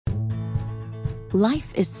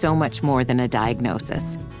Life is so much more than a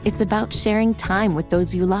diagnosis. It's about sharing time with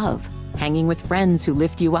those you love, hanging with friends who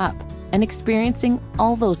lift you up, and experiencing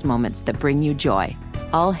all those moments that bring you joy.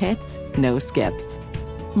 All hits, no skips.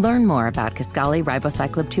 Learn more about Kisqali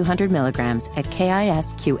Ribociclib 200 milligrams at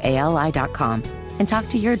KISQALI.com and talk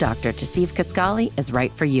to your doctor to see if Kisqali is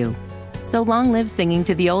right for you. So long live singing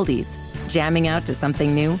to the oldies, jamming out to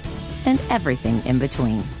something new, and everything in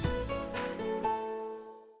between.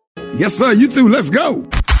 Yes, sir. You too. Let's go.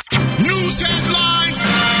 News headlines.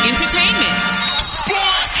 Entertainment.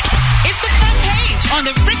 Sports. It's the front page on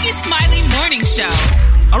the Ricky Smiley Morning Show.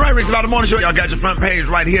 All right, Ricky Smiley Morning Show. Y'all got your front page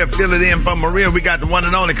right here. Fill it in from Maria. We got the one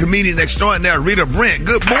and only comedian extraordinaire, Rita Brent.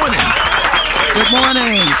 Good morning. Good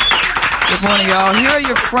morning. Good morning, y'all. Here are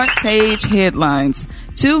your front page headlines.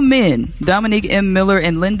 2 men, Dominique M. Miller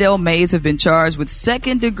and Lindell Mays, have been charged with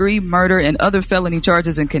second-degree murder and other felony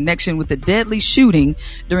charges in connection with the deadly shooting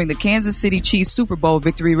during the Kansas City Chiefs Super Bowl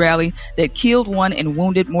victory rally that killed one and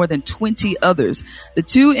wounded more than 20 others. The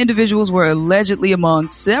 2 individuals were allegedly among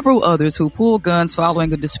several others who pulled guns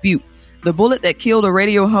following a dispute. The bullet that killed a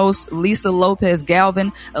radio host, Lisa Lopez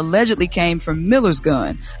Galvin, allegedly came from Miller's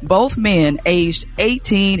gun. Both men, aged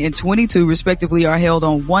 18 and 22 respectively, are held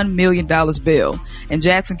on $1 million bail. And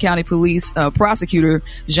Jackson County Police prosecutor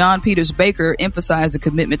John Peters Baker emphasized the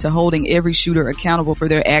commitment to holding every shooter accountable for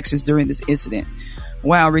their actions during this incident.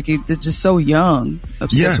 Wow, Ricky, they're just so young,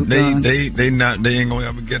 obsessed with guns. They ain't gonna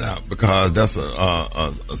ever get out because that's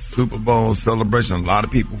a Super Bowl celebration. A lot of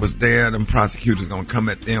people was there. Them prosecutors gonna come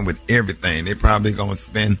at them with everything. They probably gonna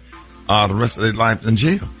spend the rest of their life in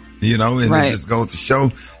jail. You know, and It just goes to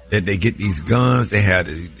show that they get these guns. They have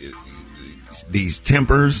these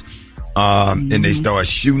tempers, and they start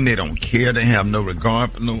shooting. They don't care. They have no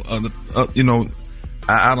regard for no other.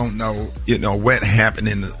 I don't know. What happened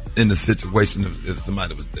in the situation if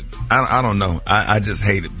somebody was. I don't know. I just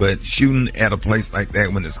hate it. But shooting at a place like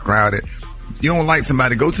that when it's crowded, you don't like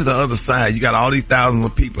somebody, go to the other side. You got all these thousands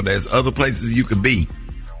of people. There's other places you could be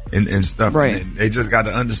and stuff. Right. And they just got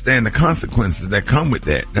to understand the consequences that come with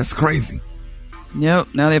that. That's crazy. Yep.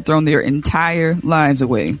 Now they've thrown their entire lives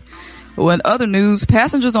away. Well, in other news,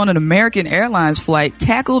 passengers on an American Airlines flight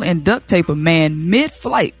tackled and duct taped a man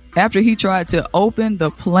mid-flight after he tried to open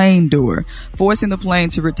the plane door, forcing the plane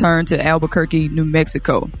to return to Albuquerque, New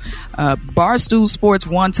Mexico. Barstool Sports'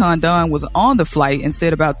 Wonton Don was on the flight and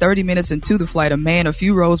said about 30 minutes into the flight, a man a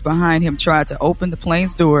few rows behind him tried to open the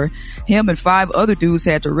plane's door. Him and 5 other dudes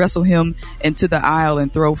had to wrestle him into the aisle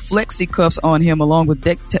and throw flexi cuffs on him along with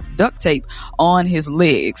duct tape on his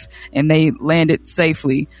legs. And they landed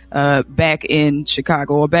safely back in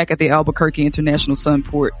Chicago, or back at the Albuquerque International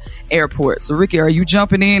Sunport Airport. So, Ricky, are you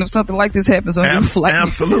jumping in if something like this happens on your flight?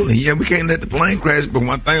 Absolutely. Yeah, we can't let the plane crash. But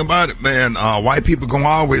one thing about it, man, white people gonna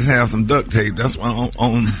always have some duct tape. That's why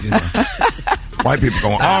white people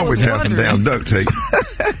gonna always have some damn duct tape.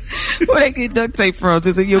 Where they get duct tape from?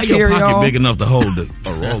 Just your carry pocket on? Big enough to hold a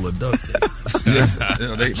roll of duct tape. Yeah,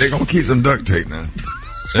 they gonna keep some duct tape now.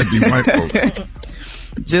 That'd be white folks.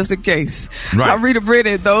 Just in case. Right. I'm Rita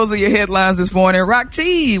Brent. Those are your headlines this morning. Rock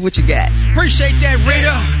T, what you got? Appreciate that,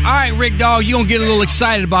 Rita. All right, Rick Dog, you're going to get a little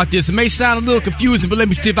excited about this. It may sound a little confusing, but let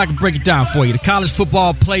me see if I can break it down for you. The College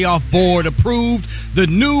Football Playoff Board approved the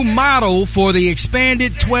new model for the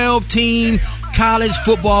expanded 12-team college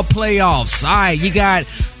football playoffs. All right, you got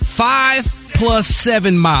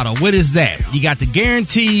 5+7 model. What is that? You got to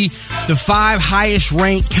guarantee the 5 highest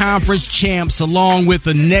ranked conference champs along with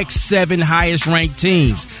the next 7 highest ranked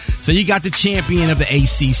teams. So you got the champion of the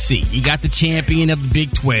ACC, you got the champion of the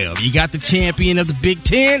Big 12, you got the champion of the Big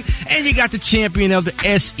 10, and you got the champion of the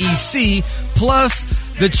SEC, plus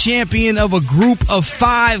the champion of a group of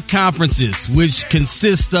 5 conferences, which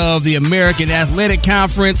consist of the American Athletic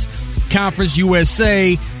Conference, Conference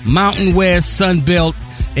USA, Mountain West, Sun Belt,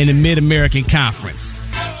 and the Mid-American Conference.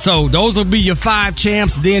 So those will be your 5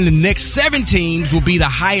 champs. Then the next 7 teams will be the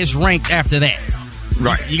highest ranked after that.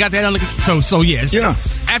 Right. You got that under control? So yes. Yeah.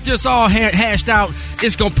 After it's all hashed out,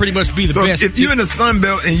 it's going to pretty much be the best. If you're in the Sun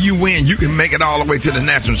Belt and you win, you can make it all the way to the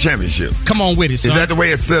national championship. Come on with it, son. Is that the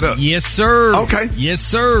way it's set up? Yes, sir. Okay. Yes,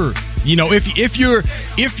 sir. You know, if you're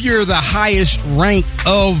the highest rank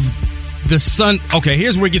of the Sun, okay,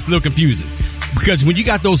 here's where it gets a little confusing. Because when you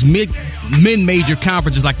got those mid-major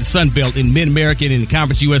conferences like the Sun Belt and Mid-American and the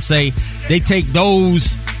Conference USA, they take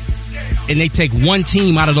those and they take 1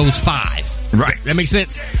 team out of those 5. Right. That makes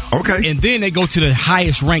sense? Okay. And then they go to the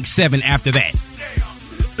highest ranked 7 after that.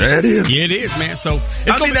 That is. Yeah, it is, man. So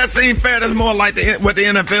I think that seems fair. That's more like what the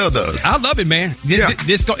NFL does. I love it, man. Yeah.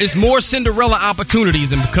 It's more Cinderella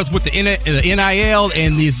opportunities, and because with the NIL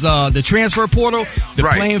and the transfer portal, the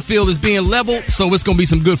playing field is being leveled, so it's going to be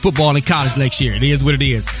some good football in college next year. It is what it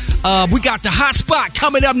is. We got the hot spot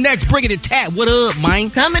coming up next. Bring it to Tat. What up, man?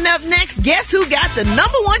 Coming up next, guess who got the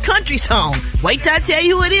 #1 country song? Wait till I tell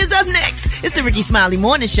you who it is up next. It's the Ricky Smiley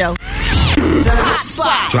Morning Show. The hot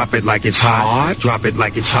spot. Drop it like it's hot. Drop it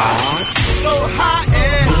like it's hot. So hot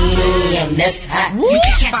and that's hot. You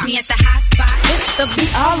can catch me at the hot spot. It's the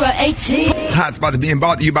BRAT. Hot spot is being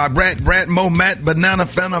brought to you by Brat, Momat, Banana,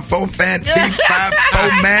 Fenna, Fofat, B5,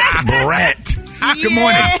 Fomat, Brat. Good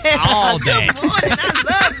morning. All day. Good morning. I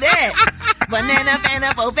love that. Banana,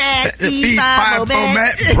 Fenna, Fofat, B5,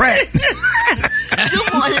 Fomat, Brat.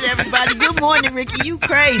 Good morning, everybody. Good morning, Ricky. You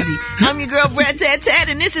crazy. I'm your girl, Brat Tat Tat,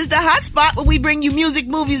 and this is the hot spot where we bring you music,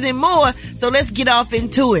 movies, and more. So let's get off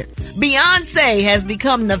into it. Beyoncé has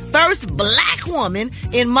become the first black woman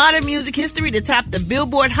in modern music history to top the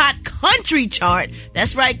Billboard Hot Country chart.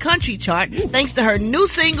 That's right, country chart. Thanks to her new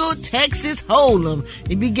single, Texas Hold'em.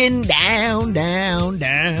 It be getting down, down,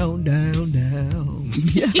 down, down, down.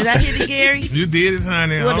 Did I hit it, Gary? You did it,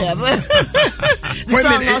 honey. Whatever. Wait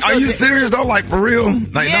a minute. Are you serious, though? Like, for real?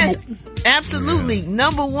 Like, yes, absolutely.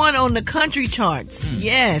 #1 on the country charts.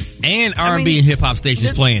 Yes. And R&B and hip-hop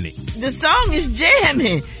stations playing it. The song is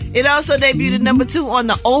jamming. It also debuted at #2 on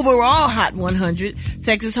the overall Hot 100.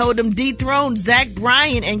 Texas Hold'em dethroned Zach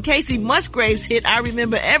Bryan and Casey Musgraves' hit I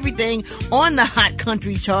Remember Everything on the Hot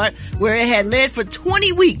Country chart, where it had led for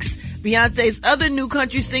 20 weeks. Beyonce's other new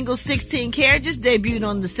country single, 16 Carriages, debuted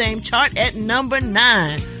on the same chart at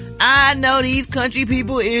 #9. I know these country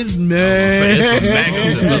people is mad.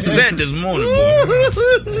 It's upset this morning, boy.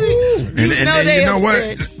 And you know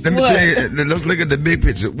what? Let me tell you. Let's look at the big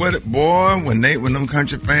picture. When them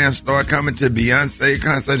country fans start coming to Beyonce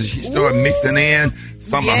concerts, she started mixing in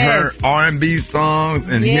some of her R&B songs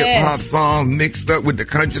and hip hop songs mixed up with the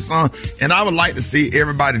country song. And I would like to see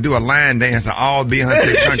everybody do a line dance to all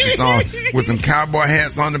Beyonce country songs with some cowboy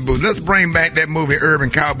hats on the booth. Let's bring back that movie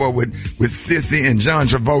Urban Cowboy with Sissy and John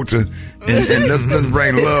Travolta, and let's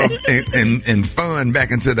bring love and fun back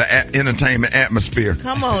into the entertainment atmosphere.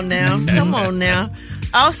 Come on now. Come on now.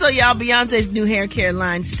 Also, y'all, Beyonce's new hair care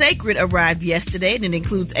line, Sacred, arrived yesterday, and it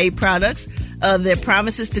includes 8 products. Their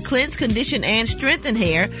promises to cleanse, condition, and strengthen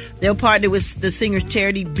hair. They'll partner with the singer's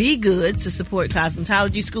charity Be Good to support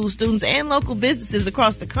cosmetology school students and local businesses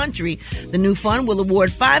across the country. The new fund will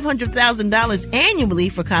award $500,000 annually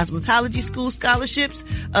for cosmetology school scholarships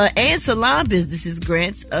and salon businesses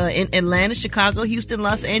grants in Atlanta, Chicago, Houston,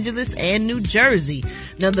 Los Angeles, and New Jersey.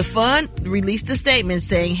 Now, the fund released a statement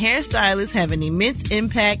saying hairstylists have an immense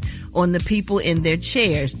impact on the people in their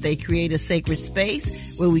chairs. They create a sacred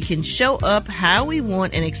space where we can show up how we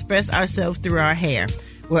want and express ourselves through our hair.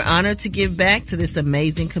 We're honored to give back to this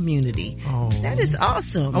amazing community. Oh. That is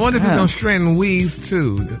awesome. I wonder if it's going to strengthen weaves,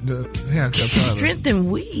 too. The haircut product. Strengthen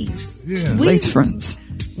weaves? Yeah. Lace fronts.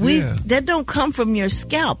 That don't come from your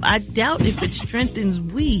scalp. I doubt if it strengthens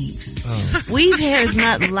weaves. Oh. Weave hair is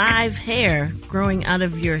not live hair growing out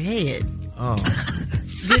of your head. Oh.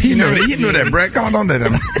 He knew that, Brett. Go on, let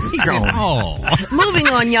him. Moving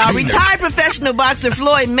on, y'all. Retired professional boxer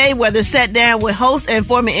Floyd Mayweather sat down with host and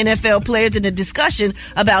former NFL players in a discussion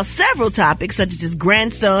about several topics, such as his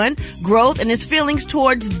grandson, growth, and his feelings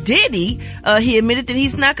towards Diddy. He admitted that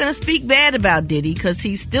he's not going to speak bad about Diddy because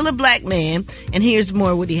he's still a black man. And here's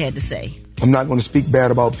more what he had to say. I'm not going to speak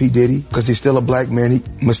bad about P. Diddy because he's still a black man.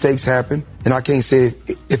 Mistakes happen, and I can't say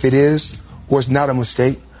if it is or it's not a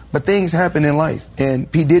mistake. But things happen in life,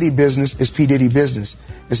 and P. Diddy business is P. Diddy business.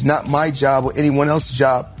 It's not my job or anyone else's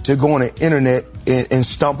job to go on the internet and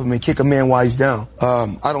stump him and kick a man while he's down.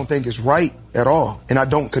 I don't think it's right at all, and I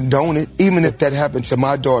don't condone it. Even if that happened to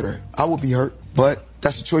my daughter, I would be hurt, but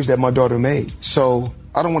that's a choice that my daughter made. So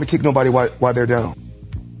I don't want to kick nobody while they're down.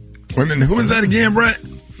 Wait a minute, who is that again, Brett?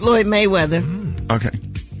 Floyd Mayweather. Okay.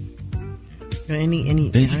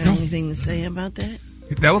 Anything to say about that?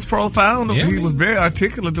 That was profound. Yeah, he was very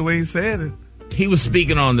articulate the way he said it. He was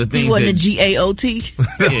speaking on the things. He wasn't a GAOT.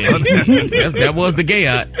 Yeah, that was the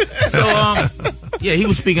gayot. So, he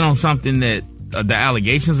was speaking on something that the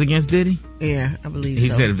allegations against Diddy. Yeah, I believe he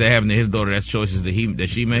so. said if they happened to his daughter, that's choices that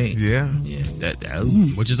she made. Yeah,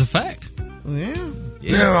 which is a fact. Yeah,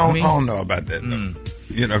 I don't know about that.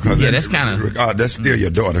 You know, because that's kind of that's still your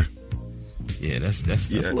daughter. Yeah, that's a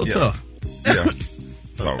little tough. Yeah.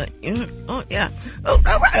 So. All right. I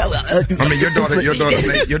mean, your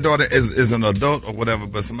daughter is an adult or whatever,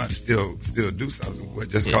 but somebody still do something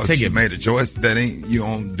just because she made a choice that you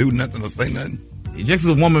don't do nothing or say nothing. Just as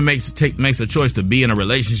a woman makes a choice to be in a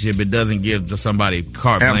relationship, it doesn't give somebody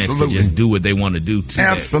carte blanche to just do what they want to do to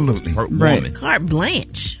Absolutely. that woman. Carte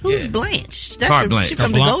blanche. Who's Blanche? That's Carte blanche. She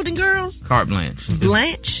from the Golden Girls? Carte blanche.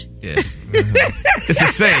 Blanche? Yeah. It's a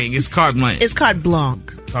saying. It's carte blanche. It's carte blanche.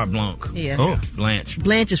 Carte blanche. Yeah. Oh, Blanche.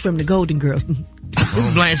 Blanche is from the Golden Girls.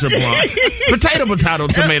 Blanche or blanc. Potato, tomato.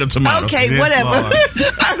 Okay, yes, whatever.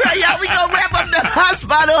 All right, y'all, we gonna wrap up the hot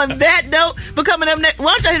spot on that note. But coming up next,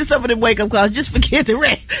 why don't y'all hit us up with a wake-up call? Just forget the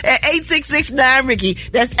rest at 866-9-RICKY.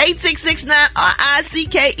 That's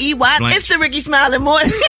 866-9-RICKEY. It's the Ricky Smiley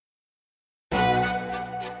Morning.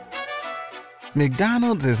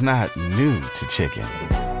 McDonald's is not new to chicken.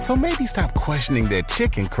 So maybe stop questioning their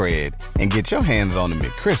chicken cred and get your hands on the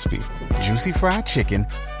McCrispy. Juicy fried chicken,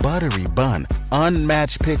 buttery bun,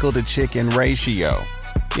 unmatched pickle to chicken ratio.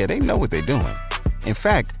 Yeah, they know what they're doing. In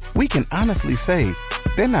fact, we can honestly say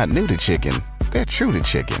they're not new to chicken. They're true to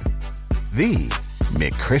chicken. The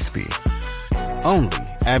McCrispy. Only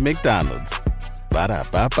at McDonald's.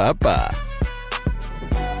 Ba-da-ba-ba-ba.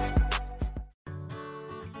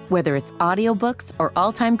 Whether it's audiobooks or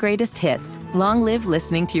all-time greatest hits, long live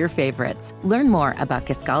listening to your favorites. Learn more about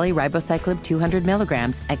Kisqali Ribociclib 200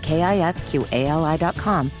 milligrams at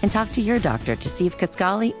KISQALI.com and talk to your doctor to see if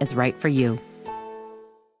Kisqali is right for you.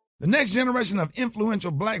 The next generation of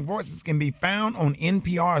influential black voices can be found on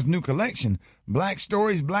NPR's new collection, Black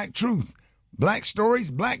Stories, Black Truth. Black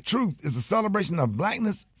Stories, Black Truth is a celebration of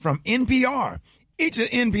blackness from NPR. Each of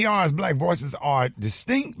NPR's black voices are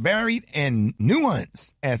distinct, varied, and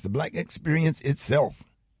nuanced as the black experience itself.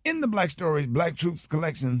 In the Black Stories, Black Truths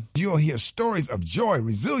collection, you'll hear stories of joy,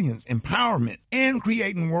 resilience, empowerment, and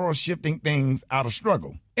creating world-shifting things out of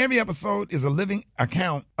struggle. Every episode is a living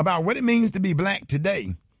account about what it means to be black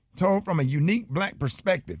today, told from a unique black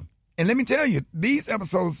perspective. And let me tell you, these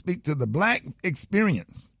episodes speak to the black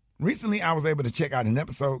experience. Recently, I was able to check out an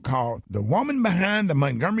episode called The Woman Behind the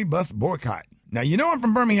Montgomery Bus Boycott. Now, you know I'm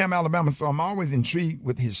from Birmingham, Alabama, so I'm always intrigued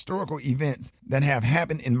with historical events that have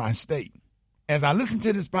happened in my state. As I listened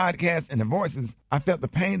to this podcast and the voices, I felt the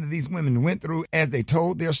pain that these women went through as they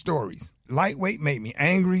told their stories. Lightweight made me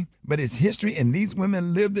angry, but it's history and these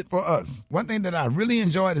women lived it for us. One thing that I really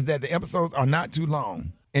enjoyed is that the episodes are not too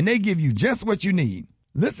long, and they give you just what you need.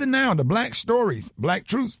 Listen now to Black Stories, Black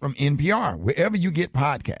Truths from NPR, wherever you get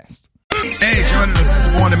podcasts. Hey, joining us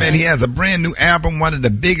this morning, man, he has a brand new album, one of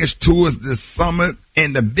the biggest tours this summer,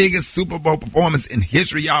 and the biggest Super Bowl performance in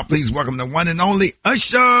history. Y'all, please welcome the one and only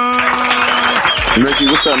Usher. Ricky,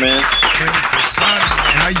 what's up, man?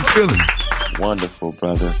 How you feeling? Wonderful,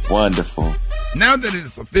 brother. Wonderful. Now that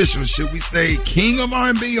it's official, should we say king of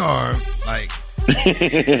R&B or like...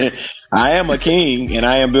 I am a king, and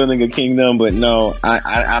I am building a kingdom, but no,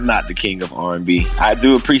 I'm not the king of R&B. I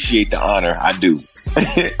do appreciate the honor. I do.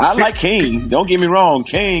 I like king. Don't get me wrong.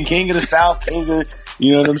 King of the South, king of,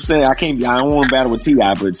 you know what I'm saying? I don't want to battle with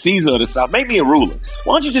T.I., but Caesar of the South. Make me a ruler.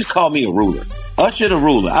 Why don't you just call me a ruler? Usher the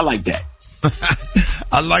ruler. I like that.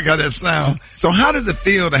 I like how that sounds. So how does it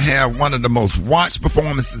feel to have one of the most watched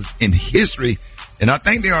performances in history? And I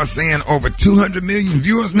think they are saying over 200 million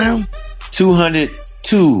viewers now?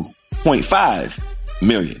 202.5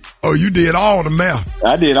 million. Oh, you did all the math.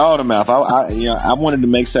 I did all the math. I wanted to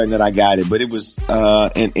make certain that I got it, but it was,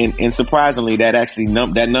 and surprisingly, that actually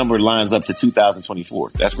that number lines up to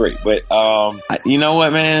 2024. That's great. But, you know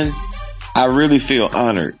what, man? I really feel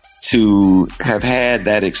honored to have had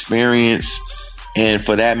that experience and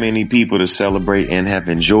for that many people to celebrate and have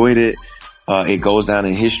enjoyed it. It goes down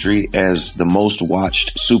in history as the most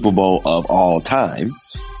watched Super Bowl of all time.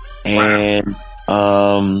 And,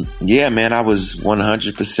 yeah, man, I was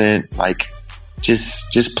 100% like,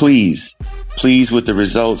 just pleased with the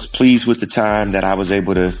results, pleased with the time that I was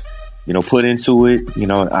able to, put into it.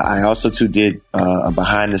 I also too did, a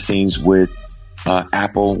behind the scenes with,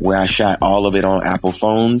 Apple, where I shot all of it on Apple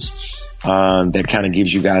phones. That kind of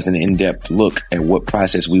gives you guys an in-depth look at what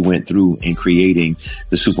process we went through in creating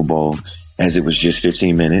the Super Bowl, as it was just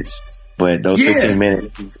 15 minutes. But those 15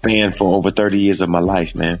 minutes span for over 30 years of my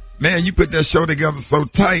life, man. Man, you put that show together so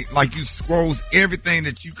tight, like you squoze everything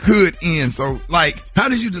that you could in. So, like, how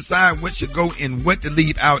did you decide what should go and what to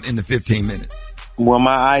leave out in the 15 minutes? Well,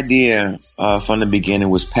 my idea from the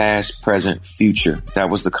beginning was past, present, future.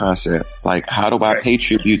 That was the concept. Like, how do I pay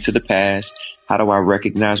tribute to the past? How do I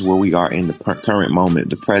recognize where we are in the current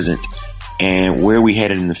moment, the present, and where we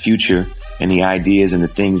headed in the future? And the ideas and the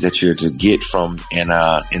things that you're to get from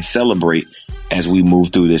and celebrate as we move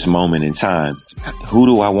through this moment in time. Who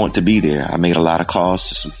do I want to be there? I made a lot of calls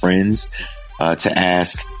to some friends to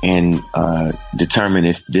ask and determine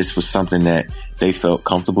if this was something that they felt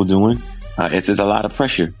comfortable doing. It's a lot of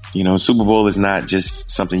pressure Super Bowl is not just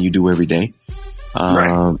something you do every day.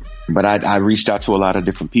 Right. But I reached out to a lot of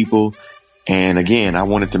different people. And again, I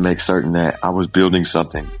wanted to make certain that I was building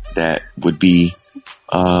something that would be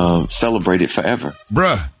celebrated forever.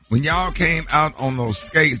 Bruh, when y'all came out on those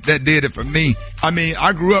skates, that did it for me. I mean,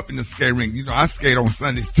 I grew up in the skate rink. I skate on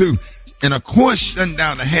Sundays too. And of course, shutting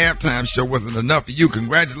down the halftime show wasn't enough for you.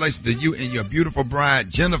 Congratulations to you and your beautiful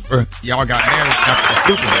bride, Jennifer. Y'all got married after the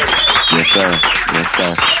Super Bowl. Yes, sir. Yes,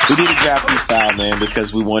 sir. We did a drive-through style, man,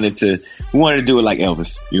 because we wanted to do it like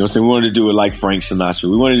Elvis. You know what I'm saying? We wanted to do it like Frank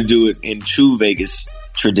Sinatra. We wanted to do it in true Vegas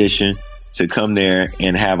tradition, to come there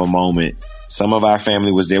and have a moment. Some of our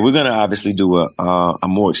family was there. We're going to obviously do a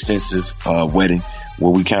more extensive wedding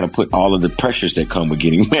where we kind of put all of the pressures that come with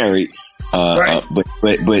getting married. Right.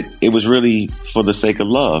 But it was really for the sake of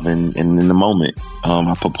love and in the moment.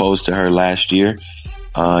 I proposed to her last year.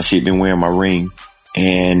 She'd been wearing my ring.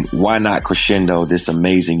 And why not crescendo this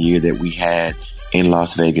amazing year that we had in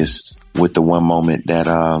Las Vegas with the one moment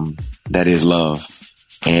that is love.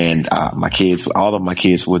 And my kids, all of my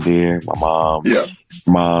kids were there. My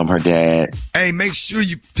mom, her dad. Hey, make sure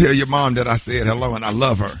you tell your mom that I said hello and I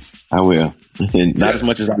love her. I will. Not as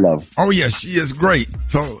much as I love her. Oh, yeah, she is great.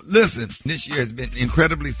 So, listen, this year has been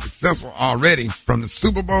incredibly successful already. From the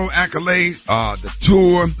Super Bowl accolades, the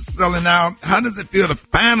tour, selling out. How does it feel to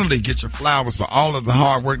finally get your flowers for all of the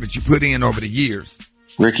hard work that you put in over the years?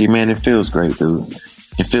 Ricky, man, it feels great, dude.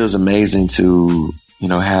 It feels amazing to,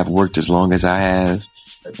 have worked as long as I have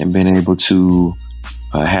and been able to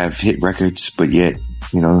have hit records, but yet,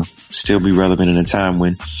 still be relevant in a time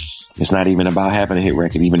when it's not even about having a hit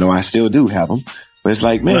record, even though I still do have them. But it's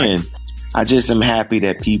like, man, I just am happy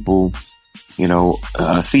that people,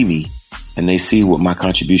 see me and they see what my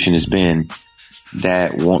contribution has been,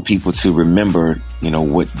 that want people to remember,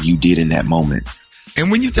 what you did in that moment. And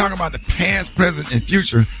when you talk about the past, present, and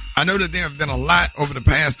future, I know that there have been a lot over the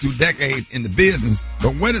past 2 decades in the business,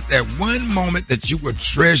 but what is that one moment that you will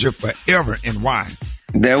treasure forever and why?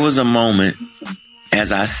 There was a moment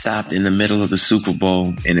as I stopped in the middle of the Super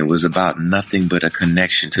Bowl, and it was about nothing but a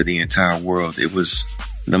connection to the entire world. It was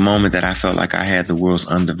the moment that I felt like I had the world's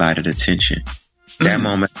undivided attention. That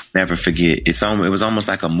moment, I'll never forget. It was almost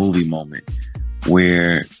like a movie moment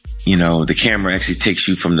where, the camera actually takes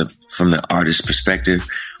you from the artist's perspective,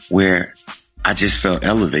 where I just felt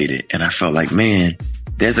elevated. And I felt like, man,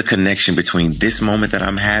 there's a connection between this moment that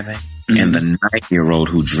I'm having and the 9-year-old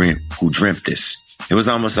who dreamt this. It was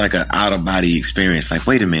almost like an out-of-body experience. Like,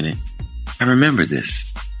 wait a minute, I remember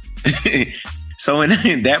this. So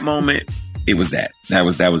in that moment, it was that. That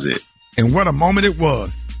was it. And what a moment it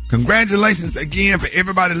was. Congratulations again for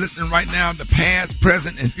everybody listening right now. The past,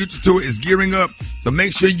 present, and future tour is gearing up. So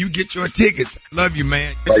make sure you get your tickets. Love you,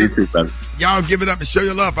 man. Love you too, brother. Y'all give it up and show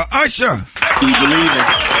your love for Usher. Keep believing.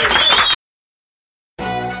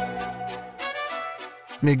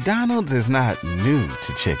 McDonald's is not new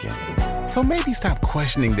to chicken. So maybe stop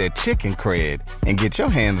questioning their chicken cred and get your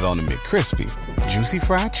hands on the McCrispy. Juicy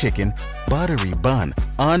fried chicken, buttery bun,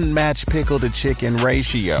 unmatched pickle to chicken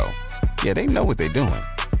ratio. Yeah, they know what they're doing.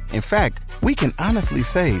 In fact, we can honestly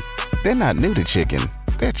say they're not new to chicken.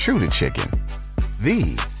 They're true to chicken. The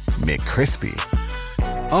McCrispy.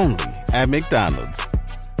 Only at McDonald's.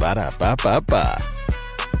 Ba-da-ba-ba-ba.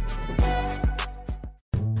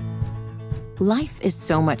 Life is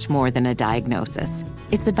so much more than a diagnosis.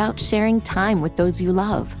 It's about sharing time with those you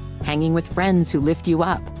love, hanging with friends who lift you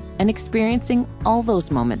up, and experiencing all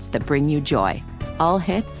those moments that bring you joy. All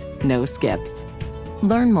hits, no skips.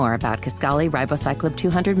 Learn more about Kisqali Ribociclib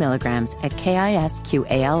 200 milligrams at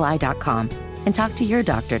KISQALI.com and talk to your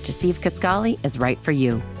doctor to see if Kisqali is right for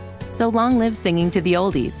you. So long live singing to the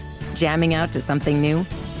oldies, jamming out to something new,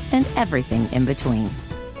 and everything in between.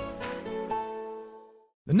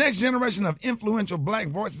 The next generation of influential Black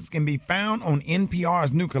voices can be found on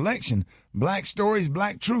NPR's new collection, Black Stories,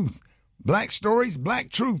 Black Truth. Black Stories, Black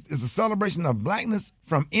Truth is a celebration of Blackness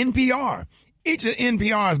from NPR. Each of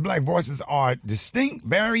NPR's Black voices are distinct,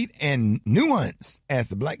 varied, and nuanced as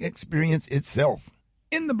the Black experience itself.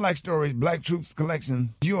 In the Black Stories, Black Truths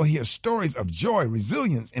collection, you'll hear stories of joy,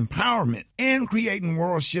 resilience, empowerment, and creating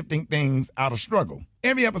world-shifting things out of struggle.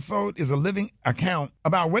 Every episode is a living account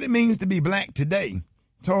about what it means to be Black today,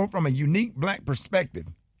 told from a unique Black perspective.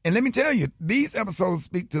 And let me tell you, these episodes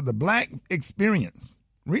speak to the Black experience.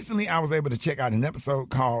 Recently, I was able to check out an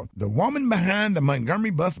episode called The Woman Behind the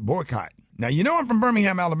Montgomery Bus Boycott. Now, I'm from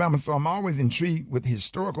Birmingham, Alabama, so I'm always intrigued with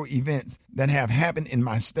historical events that have happened in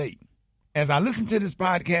my state. As I listened to this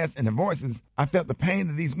podcast and the voices, I felt the pain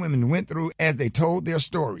that these women went through as they told their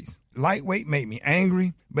stories. Lightweight made me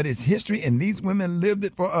angry, but it's history and these women lived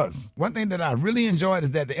it for us. One thing that I really enjoyed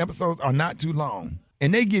is that the episodes are not too long,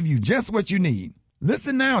 and they give you just what you need.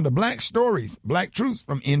 Listen now to Black Stories, Black Truths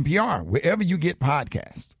from NPR, wherever you get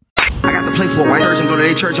podcasts. I got to play for a white church and go to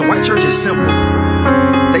their church, and white church is simple.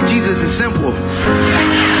 They Jesus is simple.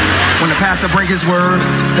 When the pastor bring his word,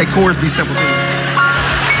 they chorus be simple too.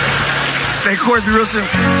 They chorus be real simple.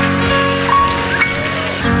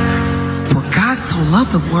 For God so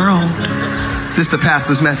loved the world, this is the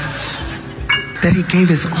pastor's message, that he gave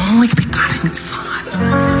his only begotten son.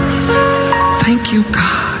 Thank you,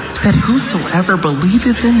 God, that whosoever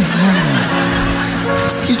believeth in him,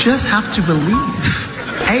 you just have to believe.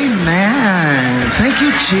 Amen. Thank you,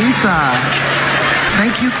 Jesus.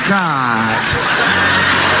 Thank you, God.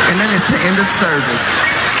 And then it's the end of service.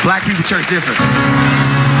 Black people church different.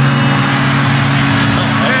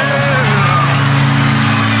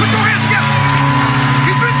 Put your hands together.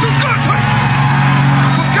 He's been too good.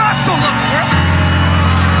 For God so loved the world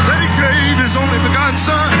that he gave his only begotten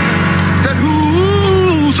son, that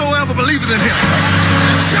whosoever believeth in him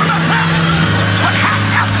shall not perish, but have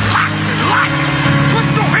everlasting life. Put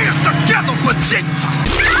your hands together for Jesus.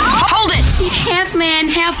 Hold it! He's half man,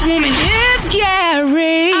 half woman. It's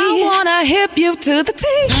Gary. I wanna hip you to the T.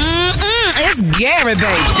 It's Gary, baby.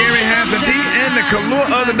 Gary has the T and the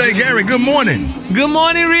Kalua of the day. Gary, good morning. Good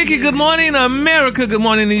morning, Ricky. Good morning, America. Good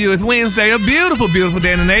morning to you. It's Wednesday, a beautiful, beautiful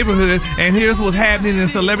day in the neighborhood. And here's what's happening in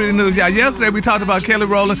celebrity news. Y'all, yesterday we talked about Kelly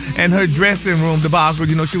Rowland and her dressing room debacle.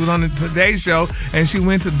 You know, she was on the Today Show and she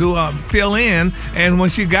went to do fill in. And when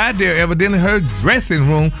she got there, evidently her dressing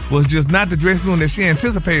room was just not the dressing room that she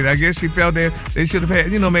anticipated. I guess she felt that they should have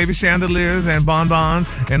had, you know, maybe chandeliers and bonbons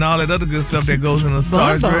and all that other good stuff that goes in a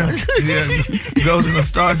star dress. Yeah, goes in a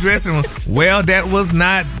star dressing room. Well, that was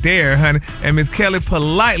not there, honey. And Miss Kelly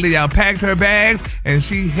politely packed her bags and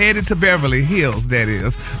she headed to Beverly Hills, that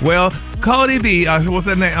is. Well, Cody B, what's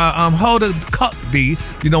her name? Hoda B,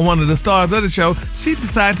 you know, one of the stars of the show, she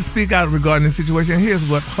decided to speak out regarding the situation. Here's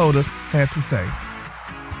what Hoda had to say.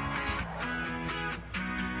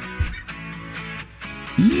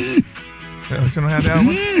 She don't have that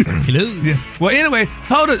one? Hello. Yeah. Well, anyway,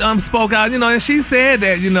 Hoda spoke out, you know, and she said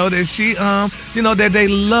that, you know, that she, you know, that they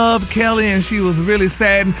loved Kelly and she was really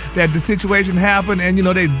saddened that the situation happened, and, you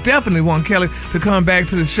know, they definitely want Kelly to come back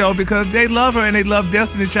to the show because they love her and they love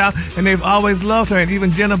Destiny Child and they've always loved her. And even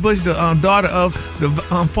Jenna Bush, the daughter of the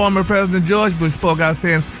former President George Bush, spoke out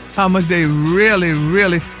saying how much they really,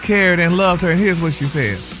 really cared and loved her. And here's what she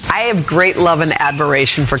said. I have great love and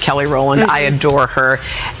admiration for Kelly Rowland. I adore her,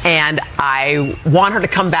 and I want her to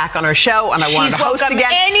come back on our show, and I want her to host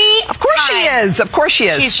again. Of course she is. Of course she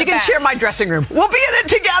is. She can share my dressing room. We'll be in it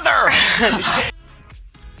together.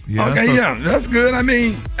 Yeah, that's good. I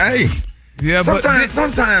mean, hey, yeah,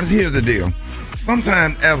 sometimes here's the deal.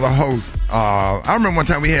 Sometimes as a host, I remember one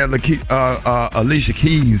time we had Alicia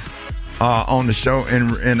Keys on the show,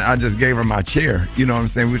 and I just gave her my chair. You know what I'm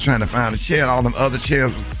saying? We were trying to find a chair. All them other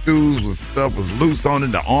chairs with stools, stuff was loose on it,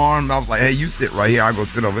 the arm. I was like, hey, you sit right here. I'll go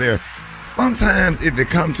sit over there. Sometimes if it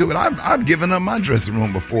come to it, I've given up my dressing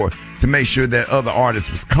room before to make sure that other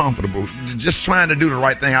artists was comfortable. Just trying to do the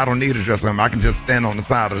right thing. I don't need a dressing room. I can just stand on the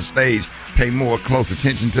side of the stage, pay more close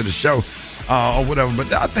attention to the show or whatever.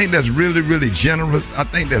 But I think that's really, really generous. I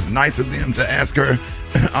think that's nice of them to ask her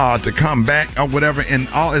to come back or whatever. And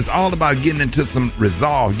it's all about getting into some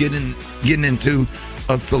resolve, getting into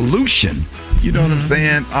a solution. You know what I'm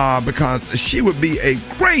saying? Because she would be a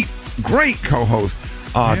great co-host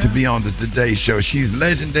to be on the Today Show. She's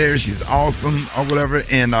legendary. She's awesome or whatever.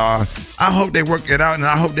 And I hope they work it out, and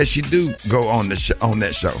I hope that she do go on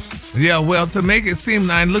that show. Yeah, well, to make it seem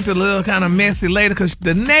like it looked a little kind of messy later, because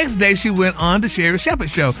the next day she went on the Sherri Shepherd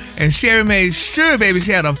Show, and Sherri made sure, baby,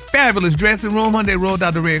 she had a fabulous dressing room. They rolled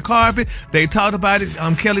out the red carpet. They talked about it.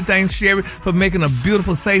 Kelly thanked Sherri for making a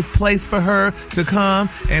beautiful, safe place for her to come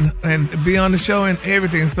and be on the show and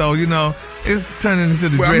everything. So, you know, it's turning into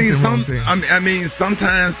the dressing room thing. I mean,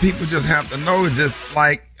 sometimes people just have to know, just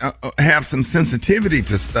like have some sensitivity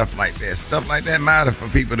to stuff like that. Stuff like that matter for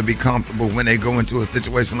people to be comfortable when they go into a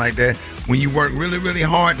situation like that. When you work really, really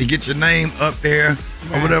hard to get your name up there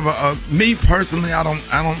or whatever. Me personally, I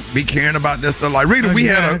don't be caring about this stuff. Like Rita,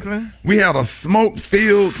 we had a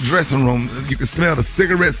smoke-filled dressing room. You could smell the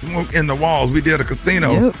cigarette smoke in the walls. We did a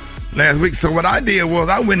casino last week. So what I did was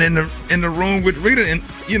I went in the room with Rita and,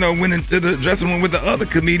 you know, went into the dressing room with the other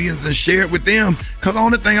comedians and shared with them. Because the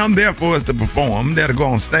only thing I'm there for is to perform. I'm there to go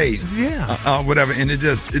on stage stage. Yeah. Whatever. And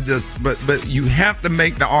but you have to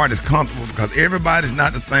make the artist comfortable because everybody's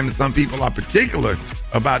not the same. Some people are particular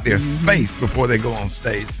about their space before they go on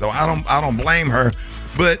stage. So I don't blame her,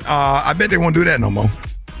 but I bet they won't do that no more.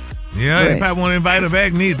 Yeah, they probably won't invite her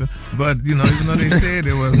back neither. But, even though they said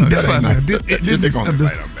it was. This is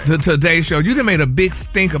the Today Show. You done made a big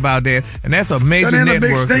stink about that, and that's a major that ain't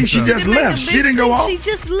network. A big stink. She just left. She didn't go off. She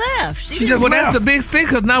just left. Well, that's the big stink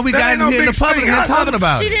because now we got here in the public and talking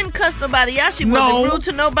about it. She didn't cuss nobody out. She wasn't rude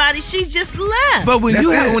to nobody. She just left. But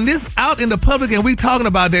when this out in the public and we talking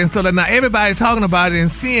about that and stuff, like now everybody talking about it and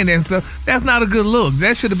seeing that and stuff, that's not a good look.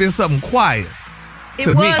 That should have been something quiet. It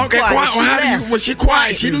was quiet. Was she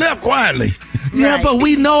quiet? She left quietly. Yeah, right. But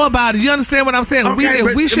we know about it. You understand what I'm saying? Okay,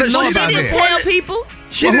 we should know about that. She didn't tell people.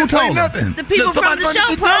 She didn't say nothing. The people from the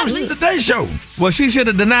show probably. The Today Show. Well, she should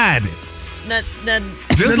have denied it.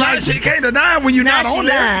 Just like she can't deny when you're not on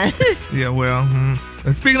there. Yeah, well.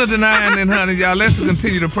 And speaking of denying, then, honey, y'all, let's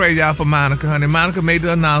continue to pray, y'all, for Monica, honey. Monica made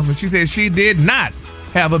the announcement. She said she did not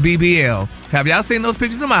have a BBL. Have y'all seen those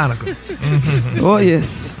pictures of Monica? Oh,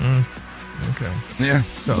 yes. Okay. Yeah.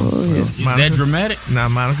 So, yes. Is that dramatic? Now,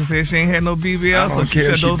 Monica said she ain't had no BBL, I don't care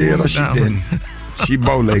if she did or she didn't. She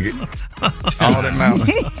bow-legged. All that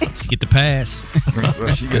matters. She get the pass. So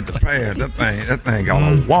she get the pass. That thing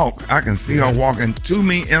gonna walk. I can see her walking to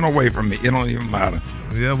me and away from me. It don't even matter.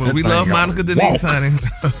 Yeah, well, we love Monica Denise, honey.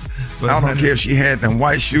 But I don't care if she had them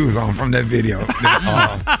white shoes on from that video.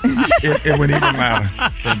 It wouldn't even matter.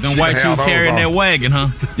 So them white shoes carrying that wagon, huh?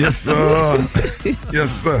 Yes, sir.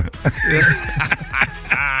 Yes, sir.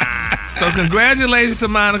 So congratulations to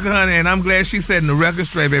Monica, honey, and I'm glad she's setting the record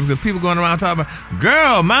straight, baby, because people going around talking about,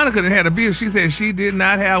 girl, Monica didn't have a beard. She said she did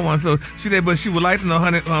not have one. So she said, but she would like to know,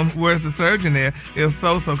 honey, where's the surgeon there? If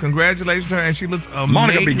so congratulations to her, and she looks amazing.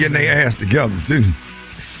 Monica be getting their ass together, too.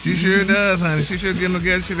 She sure does, honey. She sure getting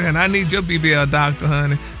together. And I need your BBL doctor,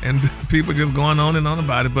 honey. And people just going on and on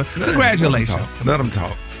about it. But congratulations. Let them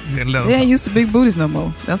talk. Yeah, they ain't used to big booties no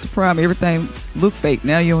more. That's the problem. Everything look fake.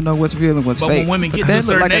 Now you don't know what's real and what's fake. But when women get to a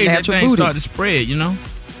certain age, that thing start to spread,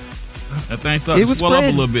 That thing starts to swell up a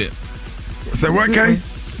little bit. Say what, Kay?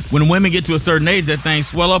 When women get to a certain age, that thing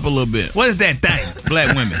swell up a little bit. What is that thing? Black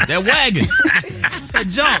women. That wagon. That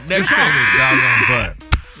jump. That doggone butt.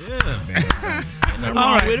 Yeah.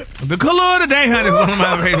 All right. The color of the day, honey, is one of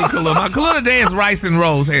my favorite colors. My color of the day is rice and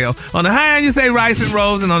rose, hell. On the high end, you say rice and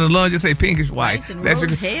rose, and on the low end, you say pinkish white. That's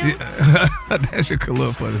your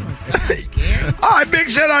color for the day. All right,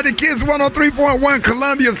 big shout out to Kids 103.1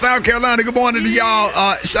 Columbia, South Carolina. Good morning to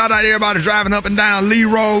y'all. Shout out to everybody driving up and down Lee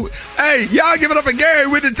Road. Hey, y'all give it up for Gary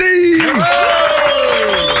with the T.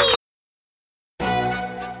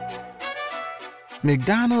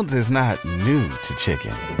 McDonald's is not new to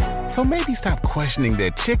chicken. So maybe stop questioning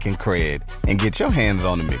their chicken cred and get your hands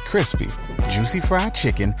on the McCrispy. Juicy fried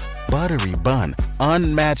chicken, buttery bun,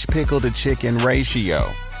 unmatched pickle to chicken ratio.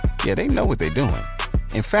 Yeah, they know what they're doing.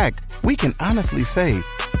 In fact, we can honestly say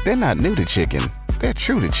they're not new to chicken. They're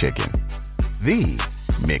true to chicken. The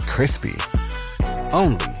McCrispy.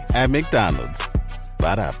 Only at McDonald's.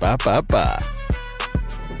 Ba-da-ba-ba-ba.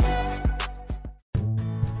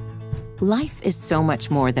 Life is so much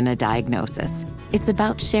more than a diagnosis. It's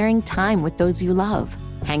about sharing time with those you love,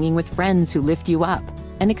 hanging with friends who lift you up,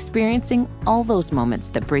 and experiencing all those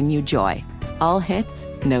moments that bring you joy. All hits,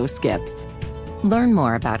 no skips. Learn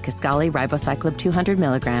more about Kisqali Ribociclib 200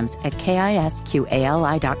 milligrams at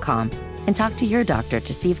KISQALI.com and talk to your doctor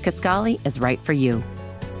to see if Kisqali is right for you.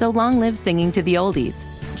 So long live singing to the oldies,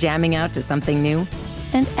 jamming out to something new,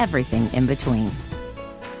 and everything in between.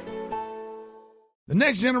 The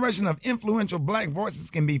next generation of influential black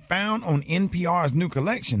voices can be found on NPR's new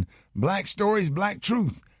collection, Black Stories, Black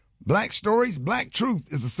Truth. Black Stories, Black Truth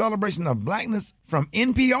is a celebration of blackness from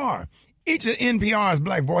NPR. Each of NPR's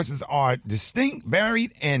black voices are distinct,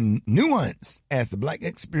 varied, and nuanced as the black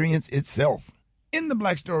experience itself. In the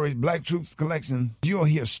Black Stories, Black Truths collection, you'll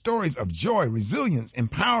hear stories of joy, resilience,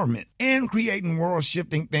 empowerment, and creating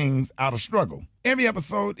world-shifting things out of struggle. Every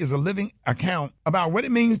episode is a living account about what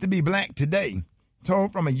it means to be black today,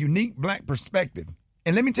 told from a unique black perspective.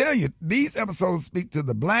 And let me tell you, these episodes speak to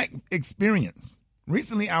the black experience.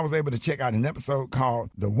 Recently, I was able to check out an episode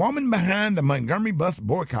called The Woman Behind the Montgomery Bus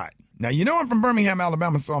Boycott. Now, you know I'm from Birmingham,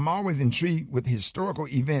 Alabama, so I'm always intrigued with historical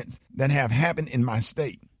events that have happened in my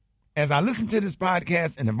state. As I listened to this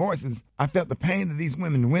podcast and the voices, I felt the pain that these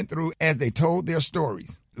women went through as they told their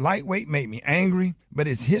stories. Lightweight made me angry, but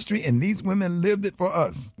it's history and these women lived it for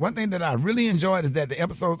us. One thing that I really enjoyed is that the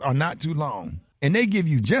episodes are not too long, and they give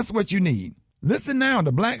you just what you need. Listen now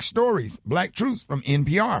to Black Stories, Black Truths from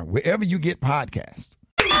NPR, wherever you get podcasts.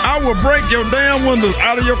 I will break your damn windows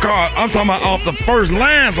out of your car. I'm talking about off the first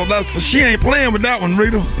line, so she ain't playing with that one,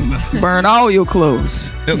 Rita. Burn all your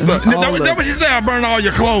clothes. That's what she said. I burn all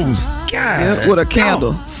your clothes. God. Yep, with a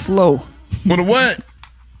candle, slow. With a what?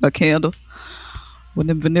 A candle. With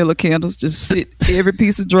them vanilla candles, just sit every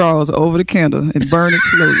piece of drawers over the candle and burn it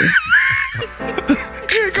slowly.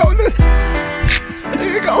 Here you go.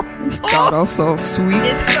 Here you go. It started off so sweet.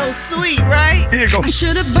 It's so sweet, right? Here you go. I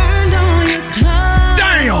should have burned all your clothes.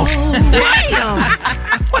 Damn.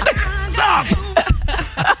 What the? Stop.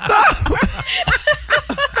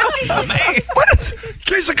 Man.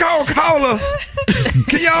 Keisha call us.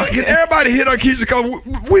 Can everybody hit our Keisha call?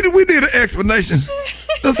 We need an explanation.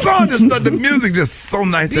 The song the music just so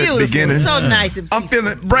nice Beautiful, at the beginning. So nice. I'm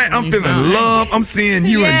feeling love. I'm seeing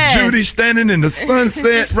you and Judy standing in the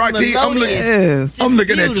sunset right here. I'm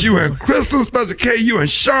looking at you and Crystal, Special K, you and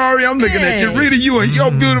Shari. I'm looking at you, Rita, you and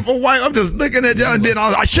your beautiful wife. I'm just looking at you, and then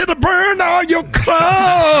I should have burned all your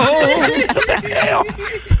clothes. What the hell?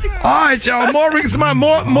 All right, y'all. More.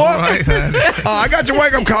 I got your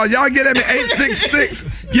wake up call. Y'all get at me 866.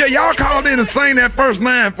 Yeah, y'all called in and sang that first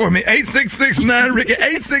line for me. 866-9 Ricky.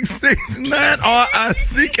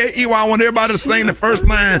 866-9RICKEY. I want everybody to sing the first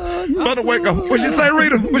line for the wake up. What'd you say,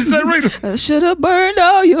 Rita? I should have burned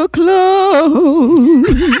all your clothes.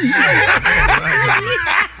 Wake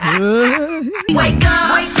up, wake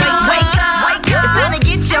up, wake up, wake up. It's time to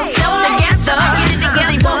get yourself together. Get it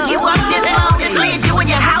together. They woke you up this morning, slid you in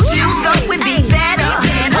your house shoes, so it would be better.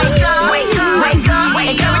 Wake up, wake up, wake up.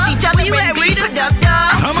 Encourage each other to be productive.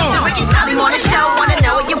 Come on. The Ricky Smiley Morning Show. Wanna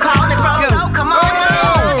know what you calling from? So come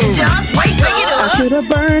on and just wake up. I should have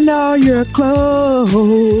burned all your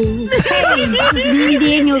clothes. Hey, this is Lee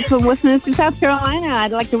Daniels from Westminster, South Carolina.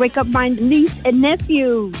 I'd like to wake up my niece and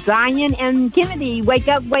nephew, Zion and Kennedy. Wake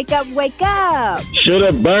up, wake up, wake up. Should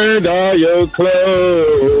have burned all your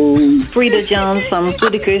clothes. Frida Jones from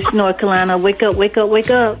Whitacre, North Carolina. Wake up, wake up, wake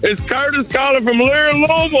up. It's Curtis calling from Lear,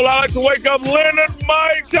 Louisville. I like to wake up Leonard,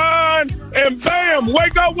 Mike, John, and bam,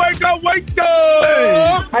 wake up, wake up, wake up.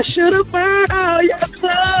 Hey. I should have burned all your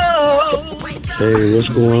clothes. Hey, what's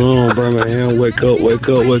going on, Birmingham? Wake up, wake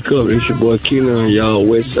up, wake up. It's your boy Keenan, y'all.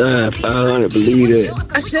 West Side, 500, believe that.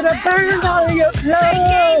 I should have burned all your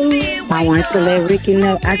clothes. I want to let Ricky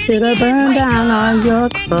know I should have burned down all your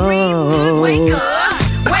clothes. Wake up,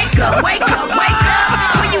 wake up, wake up, wake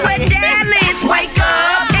up. When you at Dallas, wake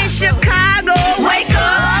up. In Chicago, wake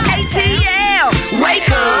up. ATL, wake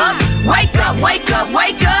up, wake up, wake up,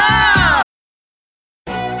 wake up.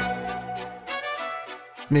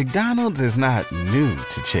 McDonald's is not new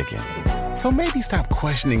to chicken. So maybe stop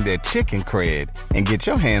questioning their chicken cred and get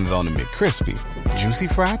your hands on the McCrispy. Juicy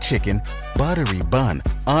fried chicken, buttery bun,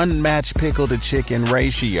 unmatched pickle to chicken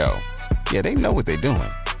ratio. Yeah, they know what they're doing.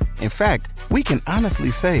 In fact, we can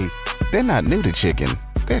honestly say they're not new to chicken,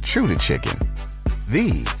 they're true to chicken.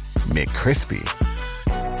 The McCrispy.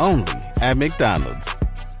 Only at McDonald's.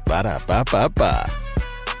 Ba-da-ba-ba-ba.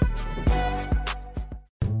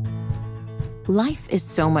 Life is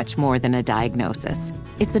so much more than a diagnosis.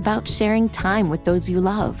 It's about sharing time with those you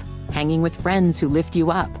love, hanging with friends who lift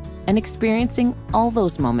you up, and experiencing all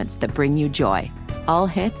those moments that bring you joy. All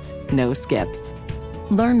hits, no skips.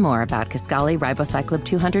 Learn more about Kisqali Ribociclib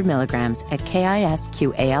 200 milligrams at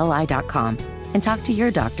KISQALI.com and talk to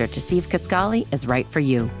your doctor to see if Kisqali is right for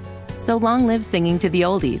you. So long live singing to the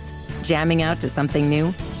oldies, jamming out to something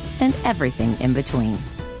new, and everything in between.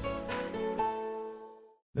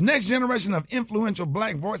 The next generation of influential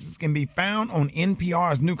black voices can be found on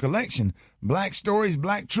NPR's new collection, Black Stories,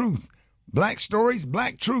 Black Truth. Black Stories,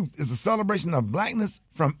 Black Truth is a celebration of blackness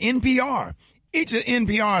from NPR. Each of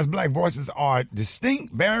NPR's black voices are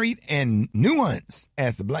distinct, varied, and nuanced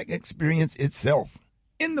as the black experience itself.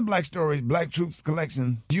 In the Black Stories, Black Truths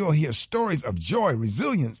collection, you'll hear stories of joy,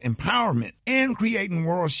 resilience, empowerment, and creating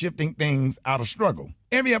world-shifting things out of struggle.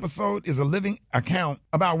 Every episode is a living account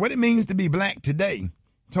about what it means to be black today,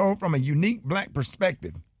 told from a unique black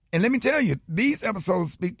perspective. And let me tell you, these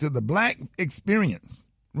episodes speak to the black experience.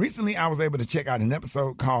 Recently, I was able to check out an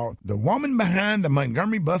episode called The Woman Behind the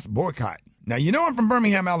Montgomery Bus Boycott. Now, you know I'm from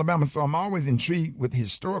Birmingham, Alabama, so I'm always intrigued with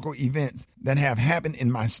historical events that have happened in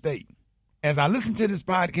my state. As I listened to this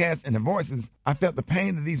podcast and the voices, I felt the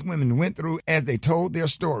pain that these women went through as they told their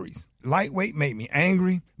stories. Lightweight made me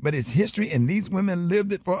angry, but it's history and these women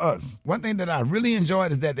lived it for us. One thing that I really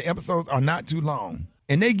enjoyed is that the episodes are not too long,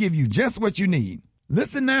 and they give you just what you need.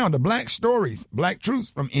 Listen now to Black Stories, Black Truths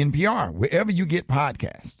from NPR, wherever you get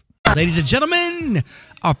podcasts. Ladies and gentlemen,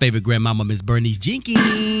 our favorite grandmama, Miss Bernice Jenkins.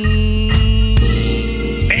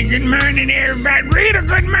 Hey, good morning, everybody. Rita,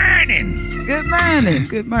 good morning. Good morning.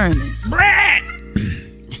 Good morning. Brad.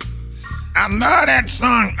 I love that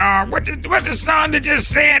song. What's the song that just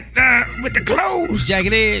said with the clothes?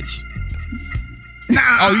 Jagged Edge. Nah,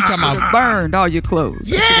 Oh, you talking about burned all your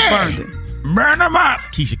clothes? I should have burned it. Burn them up.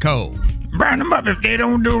 Keisha Cole. Burn them up if they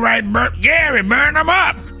don't do right. Gary, burn them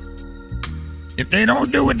up. If they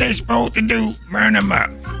don't do what they supposed to do, burn them up.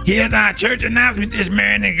 Here's our church announcement this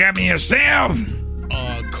morning. Govern yourself.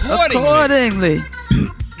 Accordingly.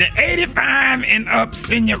 The 85 and up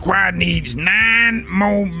senior choir needs 9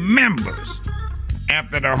 more members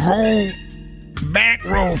after the whole back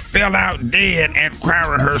row fell out dead at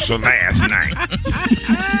choir rehearsal last night.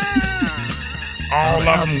 All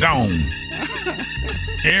of them gone.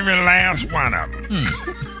 Every last one of them.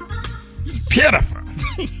 Pitiful.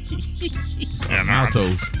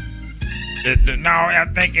 Altos. No, I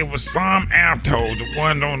think it was some altos. The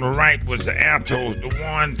one on the right was the altos. The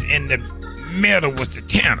ones in the middle was the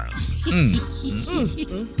tenors. And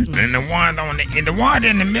the one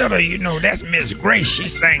in the middle, you know, that's Miss Grace. She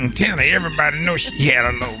sang tenor. Everybody knows she had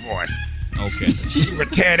a low voice. Okay. She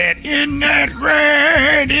would tell that in that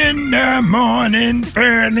great in the morning,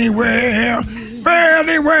 fairly well,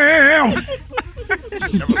 fairly well.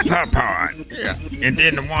 That was her part. Yeah. And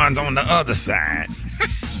then the ones on the other side.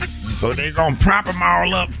 So they're going to prop them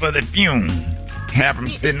all up for the fume. Have them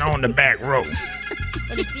sitting on the back row.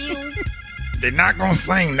 For the fume? They're not going to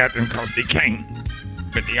sing nothing because they can't.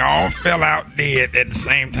 But they all fell out dead at the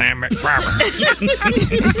same time at choir.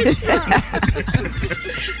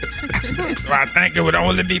 So I think it would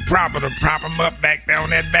only be proper to prop them up back there on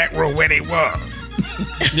that back row where they was.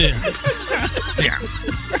 Yeah. Yeah.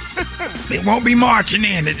 They won't be marching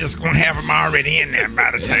in. They're just going to have them already in there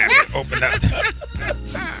by the time they open up.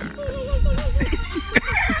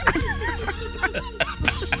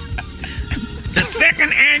 The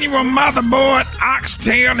second annual motherboard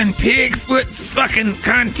oxtail and pigfoot sucking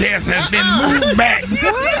contest has been moved back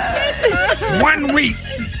 1 week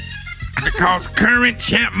because current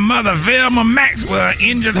champ mother Velma Maxwell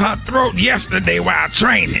injured her throat yesterday while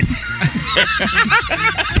training.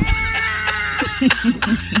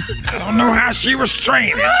 I don't know how she was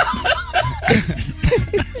training.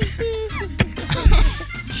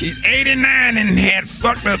 She's 89 and had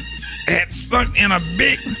sucked in a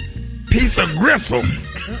big piece of gristle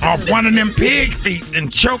off one of them pig feet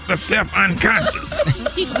and choked herself unconscious.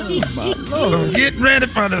 So get ready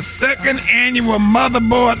for the second annual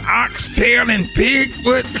motherboard oxtail and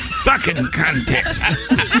pigfoot sucking contest.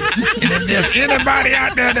 And if there's anybody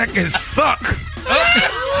out there that can suck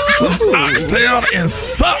some oxtail and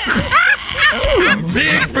suck some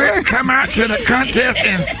pigfoot, come out to the contest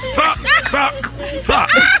and suck.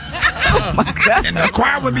 Oh my God. And the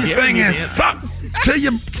choir will be singing suck till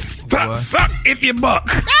you suck if you buck.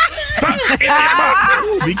 Suck if you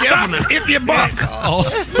buck. Be careful now. Suck if you buck.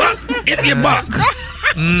 Suck if you buck.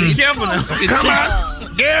 Be careful now. Come out.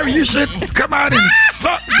 Gary, you should come out and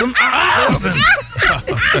suck some oxtails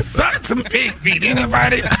and suck some pig feet.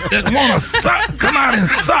 Anybody that want to suck, come out and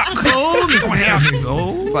suck. We're going to have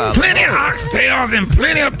plenty of oxtails and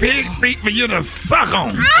plenty of pig feet for you to suck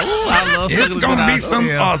on. I love It's going to be some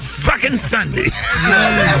sucking Sunday.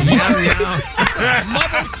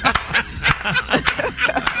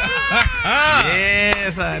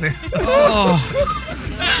 Yes, honey.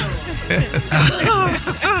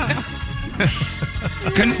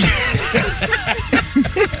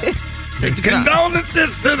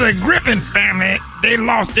 Condolences to the Griffin family. They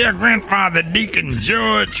lost their grandfather, Deacon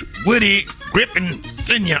George Woody Griffin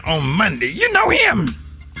Sr. on Monday. You know him?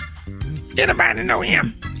 Anybody know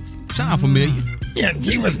him? Sound familiar. Yeah,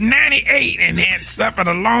 he was 98 and had suffered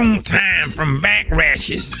a long time from back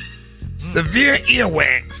rashes, severe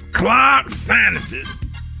earwax, clogged sinuses,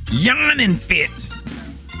 yawning fits,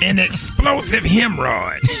 and explosive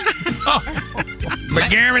hemorrhoids. But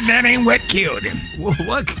Gary, that ain't what killed him.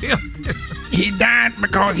 What killed him? He died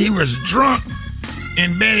because he was drunk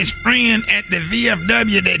and bet his friend at the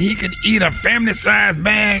VFW that he could eat a family-sized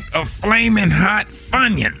bag of flaming hot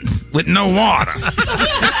Funyuns with no water.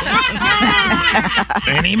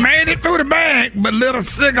 And he made it through the bag, but lit a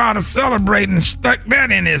cigar to celebrate and stuck that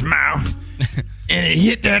in his mouth. And it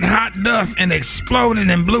hit that hot dust and exploded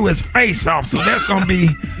and blew his face off. So that's going to be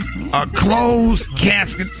a closed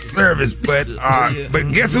casket service. But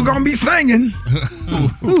guess who's going to be singing?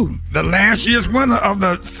 The last year's winner of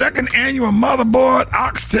the second annual motherboard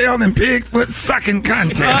oxtail and pigfoot sucking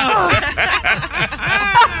contest.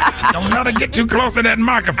 Don't let her get too close to that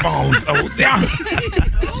microphone. So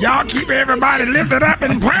y'all keep everybody lifted up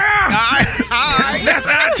in prayer. That's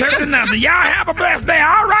our church another. Y'all have a blessed day.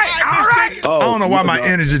 All right. All right. I don't know why my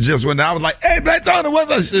energy just went down. I was like, hey, Black Tony,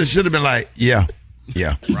 what's up? Should have been like, yeah.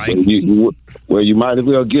 Yeah. Right. Well, you might as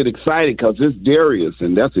well get excited because it's Darius,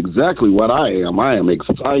 and that's exactly what I am. I am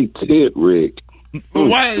excited, Rick.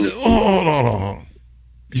 Why? Hold on.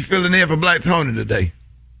 You feeling in for Black Tony today?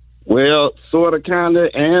 Well, sort of, kind of,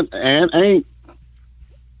 and ain't.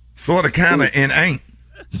 Sort of, kind of, and ain't.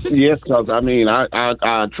 Yes, because I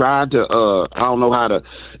tried to. I don't know how to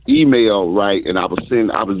email right, and I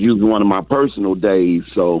was using one of my personal days,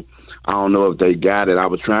 so I don't know if they got it. I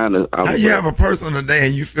was trying to. How you have a personal day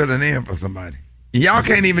and you filling in for somebody? Y'all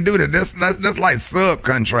can't even do that. That's like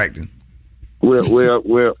subcontracting.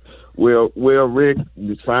 Well, Rick,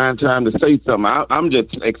 find time to say something. I'm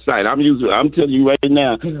just excited. I'm telling you right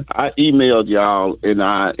now. I emailed y'all, and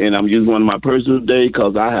I'm using one of my personal days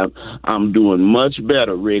because I'm doing much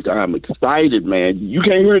better, Rick. I'm excited, man. You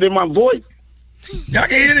can't hear it in my voice. Y'all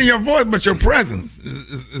can hear it in your voice, but your presence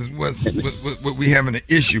is what we having an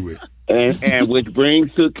issue with. And which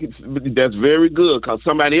brings to that's very good because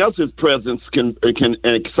somebody else's presence can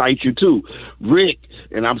excite you too, Rick.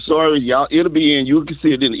 And I'm sorry, y'all. It'll be in. You can see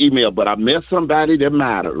it in the email. But I met somebody that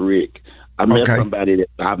mattered, Rick. I met somebody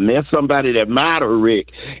that mattered,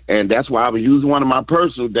 Rick, and that's why I was using one of my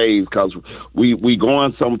personal days because we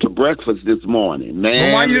going to breakfast this morning, man.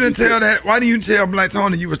 Well, why you didn't tell that? Why didn't you tell Black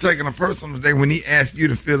Tony you was taking a personal day when he asked you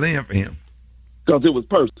to fill in for him? Because it was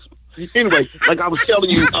personal. Anyway, like I was telling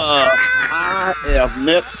you, I have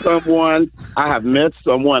met someone,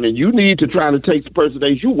 and you need to try to take the personal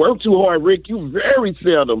days. You work too hard, Rick. You very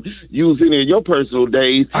seldom use any of your personal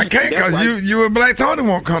days. I can't because you and Black Tony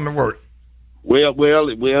won't come to work. Well,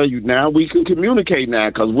 now we can communicate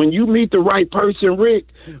now, because when you meet the right person, Rick,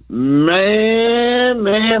 man,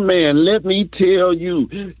 let me tell you,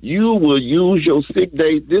 you will use your sick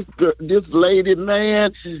days. This lady,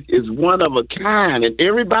 man, is one of a kind, and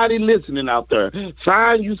everybody listening out there,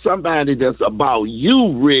 find you somebody that's about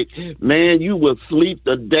you, Rick. Man, you will sleep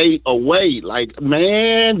the day away. Like,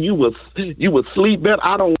 man, you will sleep better.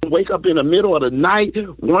 I don't wake up in the middle of the night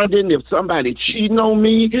wondering if somebody cheating on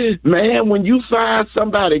me. Man, when you find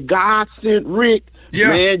somebody God sent, Rick,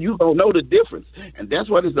 man, you don't know the difference. And that's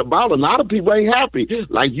what it's about. A lot of people ain't happy.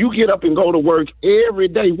 Like, you get up and go to work every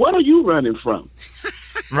day. What are you running from?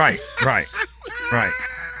 Right.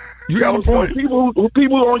 You got a point. People who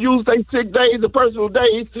don't use their sick days or personal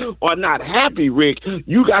days are not happy, Rick.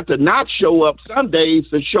 You got to not show up some days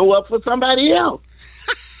to show up for somebody else.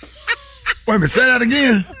 Wait a minute, say that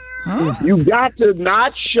again. Huh? You got to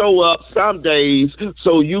not show up some days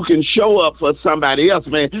so you can show up for somebody else,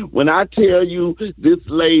 man. When I tell you this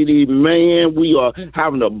lady, man, we are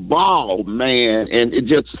having a ball, man, and it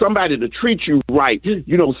just somebody to treat you right.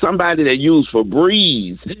 You know, somebody that use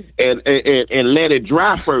Febreze and let it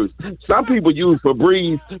dry first. Some people use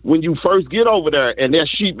Febreze when you first get over there and that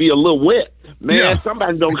sheet be a little wet. Man,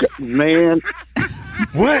 somebody don't, man.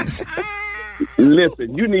 What?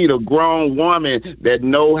 Listen, you need a grown woman that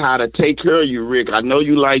know how to take care of you, Rick. I know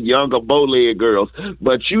you like younger bow-legged girls,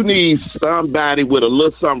 but you need somebody with a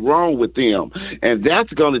little something wrong with them. And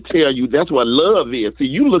that's going to tell you that's what love is. See,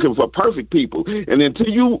 you looking for perfect people. And until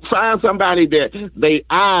you find somebody that they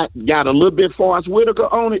got a little bit Forrest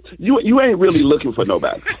Whitaker on it, you ain't really looking for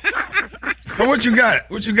nobody. So what you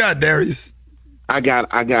got? What you got, Darius? I got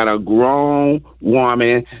a grown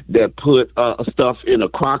woman that put stuff in a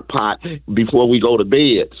crock pot before we go to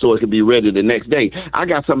bed so it can be ready the next day. I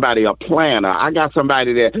got somebody, a planner. I got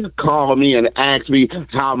somebody that called me and asked me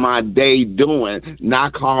how my day doing,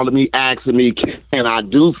 not calling me, asking me, can I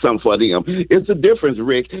do something for them? It's a difference,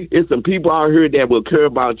 Rick. It's some people out here that will care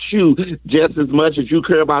about you just as much as you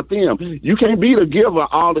care about them. You can't be the giver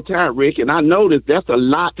all the time, Rick, and I noticed that's a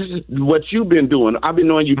lot what you've been doing. I've been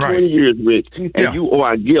knowing you 20 years, Rick. And you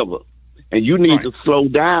are a giver, and you need to slow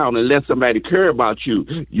down and let somebody care about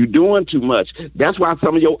you. You're doing too much. That's why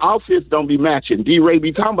some of your outfits don't be matching. D-Ray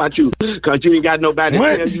be talking about you because you ain't got nobody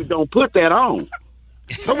to tell you don't put that on.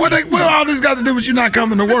 So what all this got to do with you not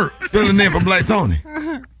coming to work, filling in for Black Tony?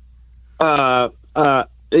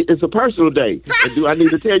 It's a personal day. Do I need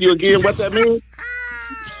to tell you again what that means?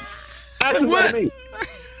 Ask me what it means.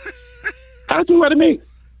 Ask me what it means.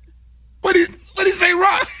 What did he say,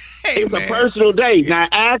 Rock? Hey, it's a personal day. Now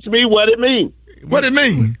ask me what it means. What it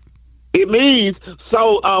mean? It means,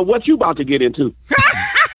 so what you about to get into?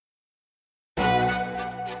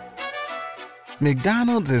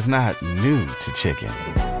 McDonald's is not new to chicken.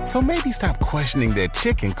 So maybe stop questioning their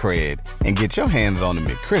chicken cred and get your hands on the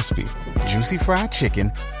McCrispy. Juicy fried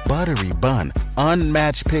chicken, buttery bun,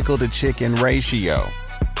 unmatched pickle to chicken ratio.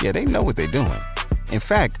 Yeah, they know what they're doing. In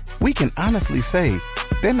fact, we can honestly say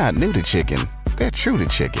they're not new to chicken. They're true to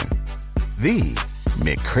chicken. The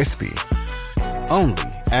McCrispy. Only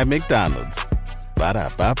at McDonald's.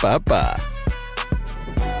 Ba-da-ba-ba-ba.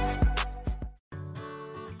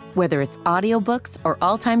 Whether it's audiobooks or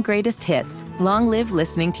all-time greatest hits, long live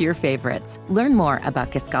listening to your favorites. Learn more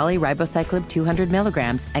about Kisqali Ribociclib 200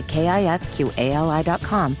 milligrams at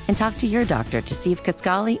KISQALI.com and talk to your doctor to see if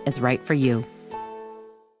Kisqali is right for you.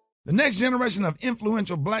 The next generation of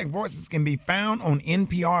influential black voices can be found on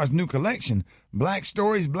NPR's new collection, Black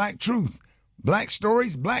Stories, Black Truth. Black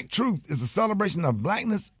Stories, Black Truth is a celebration of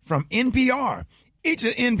blackness from NPR. Each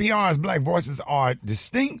of NPR's black voices are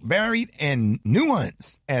distinct, varied, and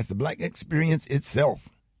nuanced as the black experience itself.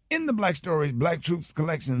 In the Black Stories, Black Truths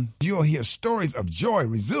collection, you'll hear stories of joy,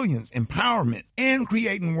 resilience, empowerment, and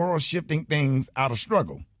creating world-shifting things out of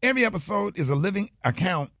struggle. Every episode is a living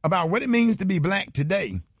account about what it means to be black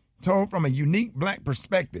today, told from a unique black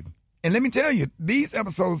perspective. And let me tell you, these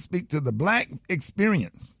episodes speak to the black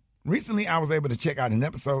experience. Recently, I was able to check out an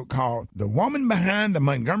episode called The Woman Behind the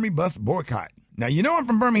Montgomery Bus Boycott. Now, you know I'm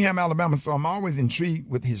from Birmingham, Alabama, so I'm always intrigued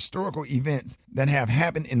with historical events that have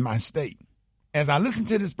happened in my state. As I listened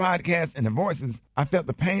to this podcast and the voices, I felt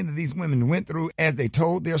the pain that these women went through as they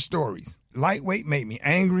told their stories. Lightweight made me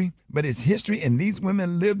angry, but it's history and these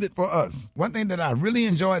women lived it for us. One thing that I really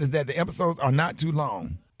enjoyed is that the episodes are not too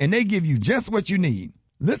long, and they give you just what you need.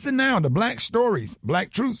 Listen now to Black Stories,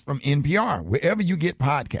 Black Truths from NPR, wherever you get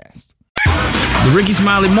podcasts. The Ricky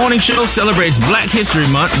Smiley Morning Show celebrates Black History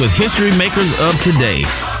Month with history makers of today.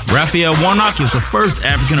 Raphael Warnock is the first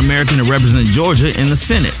African-American to represent Georgia in the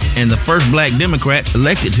Senate and the first black Democrat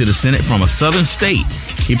elected to the Senate from a southern state.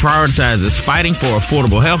 He prioritizes fighting for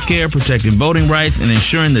affordable health care, protecting voting rights, and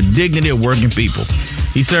ensuring the dignity of working people.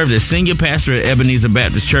 He served as senior pastor at Ebenezer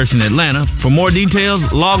Baptist Church in Atlanta. For more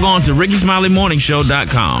details, log on to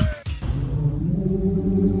RickySmileyMorningShow.com.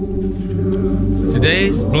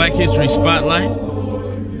 Today's Black History Spotlight,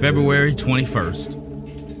 February 21st.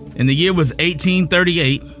 And the year was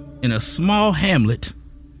 1838 in a small hamlet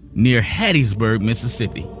near Hattiesburg,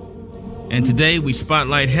 Mississippi. And today we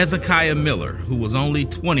spotlight Hezekiah Miller, who was only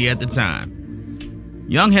 20 at the time.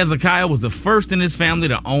 Young Hezekiah was the first in his family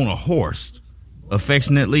to own a horse,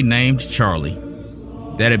 affectionately named Charlie,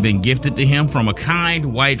 that had been gifted to him from a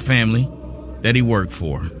kind white family that he worked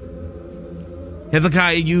for.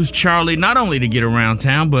 Hezekiah used Charlie not only to get around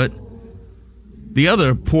town, but the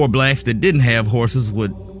other poor blacks that didn't have horses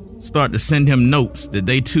would start to send him notes that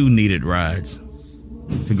they too needed rides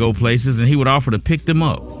to go places, and he would offer to pick them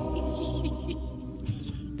up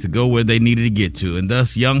to go where they needed to get to. And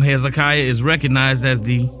thus, young Hezekiah is recognized as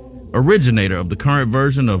the originator of the current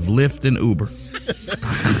version of Lyft and Uber.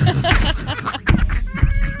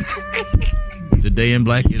 Today in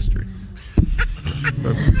Black History.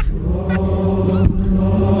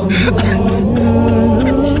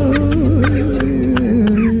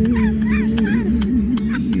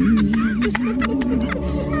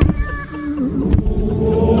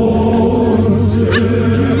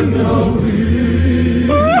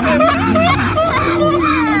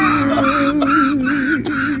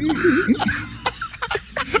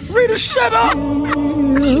 Rita, shut up!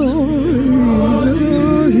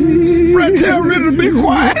 Brett, tell Rita to be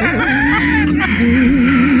quiet.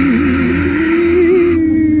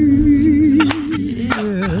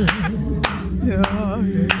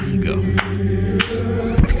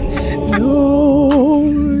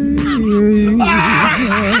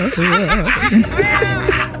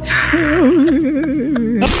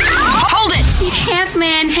 Hold it! Half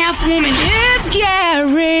man, half woman. It's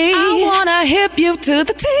Gary. I wanna hip you to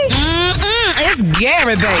the T. It's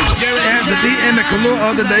Gary, baby. Gary has the tea and the color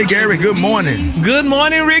of the day. Gary, good morning. Good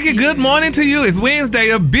morning, Ricky. Good morning to you. It's Wednesday,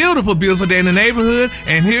 a beautiful, beautiful day in the neighborhood.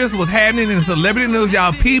 And here's what's happening in celebrity news.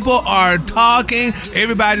 Y'all, people are talking.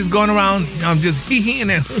 Everybody's going around just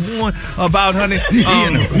hee-heeing and hoo-hooing about, honey.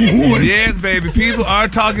 Yes, baby. People are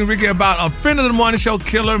talking, Ricky, about a friend of the morning show,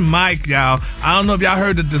 Killer Mike, y'all. I don't know if y'all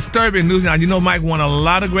heard the disturbing news. Now, you know Mike won a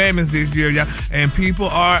lot of Grammys this year, y'all. And people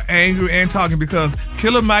are angry and talking because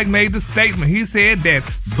Killer Mike made the statement. He said that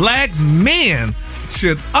black men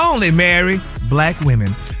should only marry black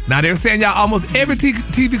women. Now, they're saying, y'all, almost every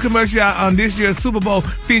TV commercial on this year's Super Bowl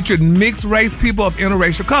featured mixed-race people of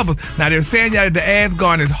interracial couples. Now, they're saying, y'all, that the ads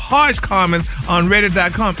garnered harsh comments on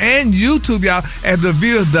Reddit.com and YouTube, y'all, as the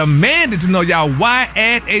viewers demanded to know, y'all, why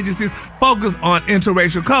ad agencies focus on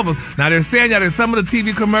interracial couples. Now, they're saying, y'all, that some of the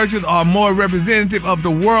TV commercials are more representative of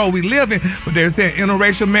the world we live in, but they're saying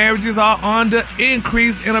interracial marriages are on the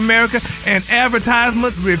increase in America, and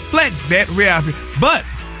advertisements reflect that reality. But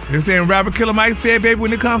They're saying Robert Killer Mike said, baby,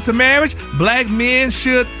 when it comes to marriage, black men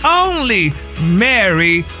should only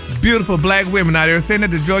marry beautiful black women. Now, they're saying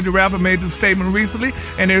that the Georgia rapper made the statement recently,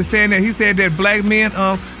 and they're saying that he said that black men,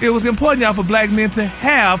 it was important, y'all, for black men to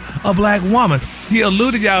have a black woman. He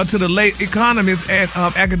alluded, y'all, to the late economist and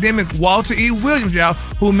academic Walter E. Williams, y'all,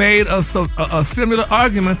 who made a similar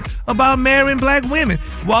argument about marrying black women.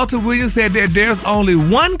 Walter Williams said that there's only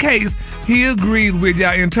one case he agreed with,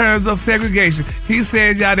 y'all, in terms of segregation. He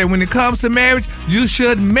said, y'all, that when it comes to marriage, you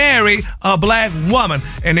should marry a black woman.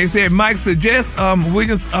 And they said Mike suggests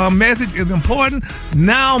Williams' message is important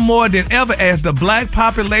now more than ever as the black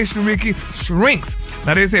population, Ricky, shrinks.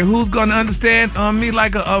 Now, they say, who's going to understand me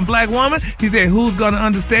like a black woman? He said, who's going to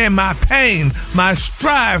understand my pain, my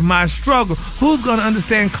strive, my struggle? Who's going to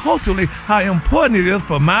understand culturally how important it is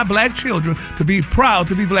for my black children to be proud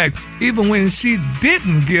to be black? Even when she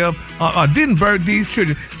didn't give or didn't birth these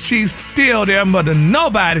children, she's still their mother.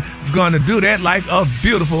 Nobody is going to do that like a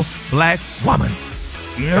beautiful black woman.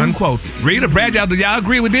 Yeah. Unquote. Rita, Brad, do y'all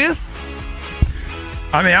agree with this?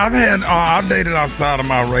 I mean, I've dated outside of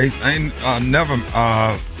my race. I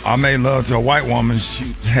made love to a white woman.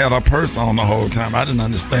 She had her purse on the whole time. I didn't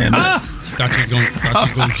understand that. Thought she was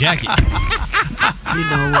going to jack it. You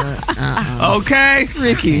know what? Okay.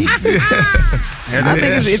 Ricky. I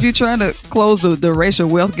think if you're trying to close the racial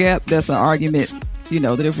wealth gap, that's an argument,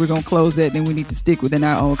 that if we're going to close that, then we need to stick within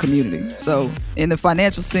our own community. So in the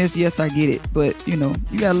financial sense, yes, I get it. But, you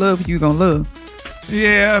got to love who you're going to love.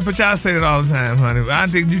 Yeah, but y'all say it all the time, honey. I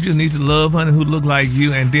think you just need to love, honey, who look like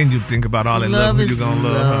you, and then you think about all that love who you gonna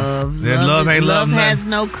love. Huh? That love ain't love. Love has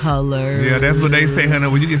no color. Yeah, that's what they say, honey.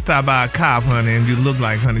 When you get stopped by a cop, honey, and you look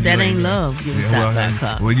like, honey, that ain't love. Getting stopped by a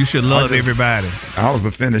cop. Well, you should love everybody. I was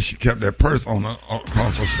offended. She kept that purse on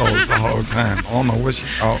across her shoulders the whole time. I don't know what she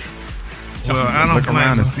thought. Well, I don't look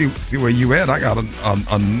around and see where you at. I got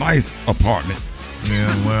a nice apartment. Yeah,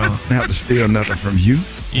 well, I have to steal nothing from you.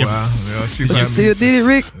 Yep. Wow. Yeah, but you still did it,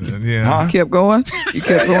 Rick? Yeah. Huh? You kept going? You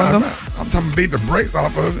kept going? I'm talking about beat the brakes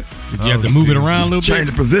off of it. Did you have to move it around a little bit? Change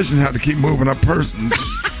the position, have to keep moving her purse. And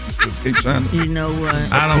just keep trying to. You know what?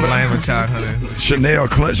 I don't blame a child, honey. Chanel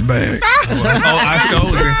clutch bag. I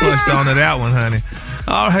sure been clutched onto that one, honey.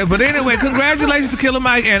 All right, but anyway, congratulations to Killer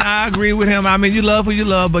Mike, and I agree with him. I mean, you love who you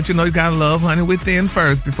love, but you gotta love, honey, within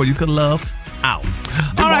first before you could love out.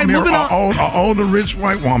 All right, moving on. An older rich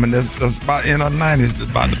white woman that's about in her 90s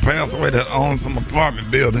that's about to pass away that owns some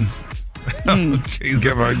apartment buildings.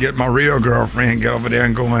 Get my real girlfriend, get over there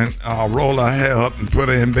and go and roll her hair up and put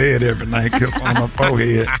her in bed every night, kiss on her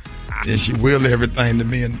forehead. And she will everything to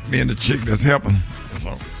me and the chick that's helping.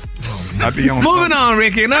 So I be on. Moving on,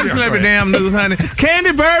 Ricky. Enough celebrity damn news, honey.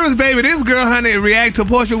 Candy Burris, baby. This girl, honey, react to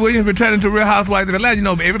Portia Williams returning to Real Housewives of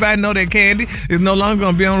Atlanta. Everybody know that Candy is no longer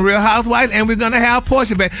going to be on Real Housewives, and we're going to have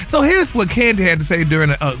Portia back. So here's what Candy had to say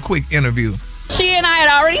during a quick interview. She and I had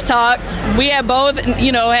already talked. We had both,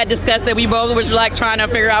 had discussed that we both was like trying to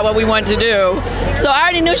figure out what we wanted to do. So I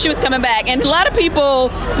already knew she was coming back. And a lot of people,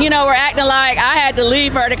 were acting like I had to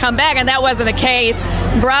leave for her to come back, and that wasn't the case.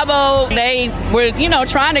 Bravo, they were,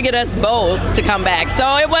 trying to get us both to come back.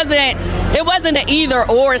 So it wasn't an either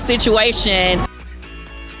or situation.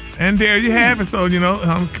 And there you have it. So,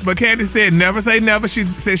 but Candy said never say never. She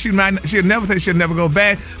said she'll never say she'll never go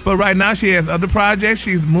back. But right now she has other projects.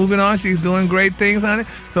 She's moving on. She's doing great things, honey.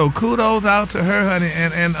 So kudos out to her, honey,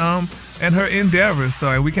 and her endeavors.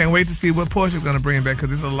 So we can't wait to see what Portia's going to bring back, because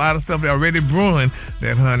there's a lot of stuff that already brewing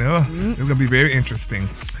that, honey. It's going to be very interesting.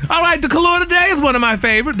 All right, the color today is one of my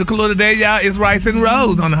favorites. The color today, y'all, is rice and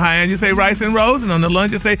rose. On the high end, you say rice and rose, and on the low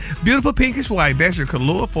end, you say beautiful pinkish white. That's your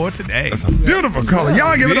color for today. That's a beautiful color.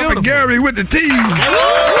 Y'all give it up for Gary with the T. Health,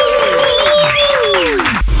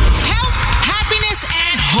 happiness,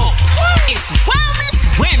 and hope. It's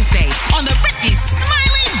Wellness Wednesday on the Ricky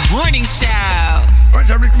Smiley Morning Show. All right,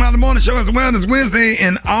 y'all, Ricky Smiley Morning Show is Wellness Wednesday,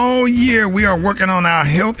 and all year we are working on our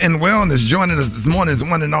health and wellness. Joining us this morning is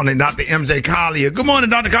one and only Dr. MJ Collier. Good morning,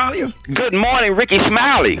 Dr. Collier. Good morning, Ricky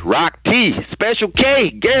Smiley, Rock T, Special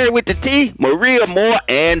K, Gary with the T, Maria Moore,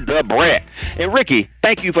 and the Brat. And Ricky,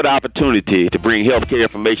 thank you for the opportunity to bring healthcare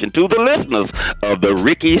information to the listeners of the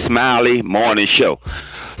Ricky Smiley Morning Show.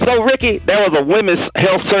 So, Ricky, there was a women's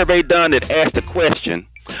health survey done that asked the question,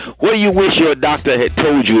 what do you wish your doctor had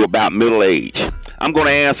told you about middle age? I'm going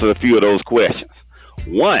to answer a few of those questions.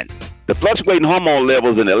 1, the fluctuating hormone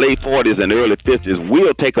levels in the late 40s and early 50s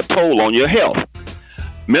will take a toll on your health.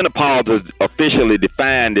 Menopause is officially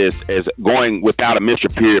defined as going without a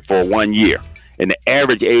menstrual period for 1 year. And the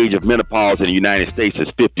average age of menopause in the United States is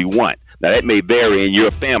 51. Now, that may vary in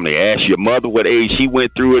your family. Ask your mother what age she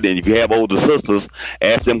went through it, and if you have older sisters,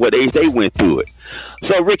 ask them what age they went through it.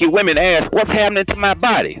 So, Ricky, women ask, what's happening to my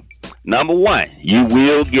body? Number one, you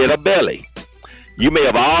will get a belly. You may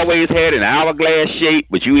have always had an hourglass shape,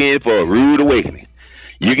 but you in for a rude awakening.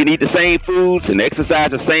 You can eat the same foods and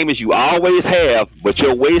exercise the same as you always have, but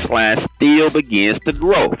your waistline still begins to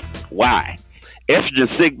grow. Why?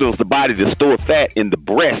 Estrogen signals the body to store fat in the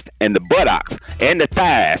breast and the buttocks and the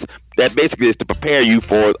thighs. That basically is to prepare you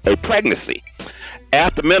for a pregnancy.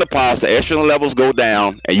 After menopause, the estrogen levels go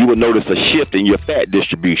down, and you will notice a shift in your fat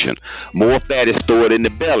distribution. More fat is stored in the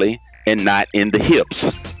belly and not in the hips.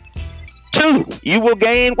 2, you will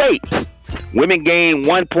gain weight. Women gain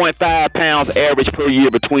 1.5 pounds average per year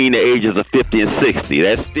between the ages of 50 and 60.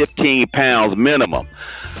 That's 15 pounds minimum.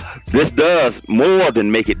 This does more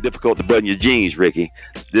than make it difficult to button your jeans, Ricky.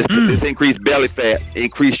 This increased belly fat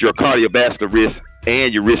increase your cardiovascular risk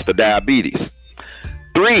and your risk of diabetes.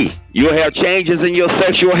 3, you'll have changes in your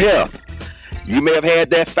sexual health. You may have had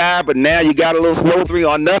that fire, but now you got a little slow-3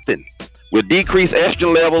 or nothing. With decreased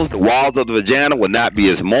estrogen levels, the walls of the vagina will not be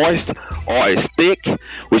as moist or as thick,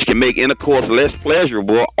 which can make intercourse less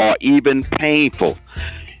pleasurable or even painful.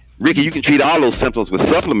 Ricky, you can treat all those symptoms with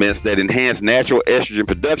supplements that enhance natural estrogen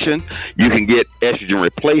production. You can get estrogen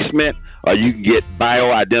replacement, or you can get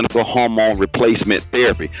bioidentical hormone replacement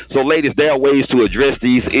therapy. So, ladies, there are ways to address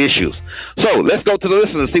these issues. So, let's go to the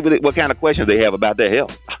listeners and see what kind of questions they have about their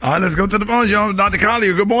health. All right, let's go to the phone, y'all. Dr.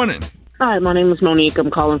 Collier, good morning. Hi, my name is Monique.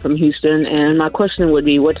 I'm calling from Houston, and my question would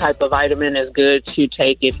be, what type of vitamin is good to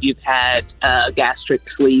take if you've had gastric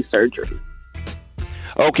sleeve surgery?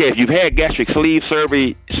 Okay, if you've had gastric sleeve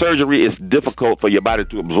surgery, it's difficult for your body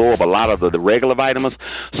to absorb a lot of the regular vitamins.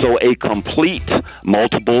 So a complete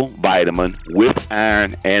multiple vitamin with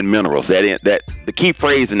iron and minerals. That the key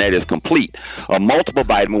phrase in that is complete. A multiple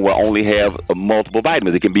vitamin will only have multiple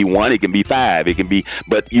vitamins. It can be 1, it can be 5, it can be,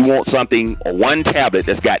 but you want something, one tablet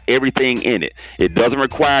that's got everything in it. It doesn't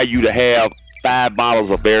require you to have 5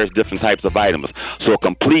 bottles of various different types of vitamins. So a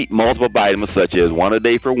complete multiple vitamins such as 1 a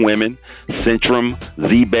day for women, Centrum,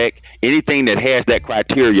 Z-Bec, anything that has that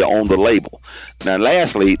criteria on the label. Now,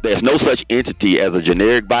 lastly, there's no such entity as a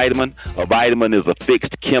generic vitamin. A vitamin is a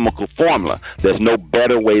fixed chemical formula. There's no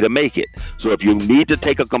better way to make it. So if you need to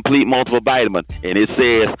take a complete multiple vitamin and it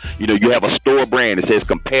says, you have a store brand, it says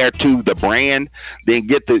compared to the brand, then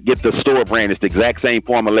get the store brand. It's the exact same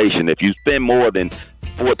formulation. If you spend more than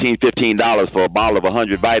 $14, $15 for a bottle of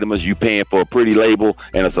 100 vitamins, you paying for a pretty label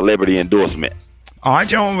and a celebrity endorsement. All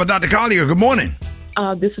right, y'all, with Dr. Collier. Good morning.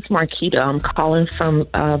 This is Marquita. I'm calling from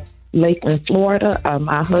Lakeland, Florida.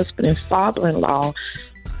 My husband and father-in-law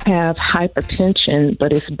have hypertension,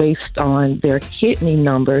 but it's based on their kidney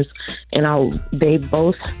numbers, and they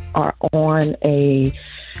both are on a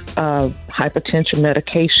hypertension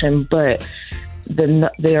medication, but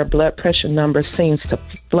their blood pressure number seems to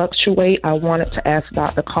fluctuate. I wanted to ask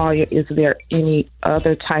Dr. Collier, is there any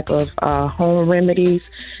other type of home remedies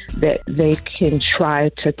that they can try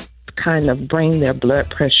to kind of bring their blood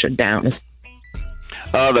pressure down?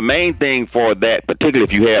 The main thing for that, particularly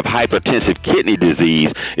if you have hypertensive kidney disease,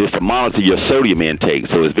 is to monitor your sodium intake.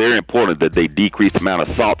 So it's very important that they decrease the amount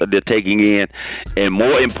of salt that they're taking in. And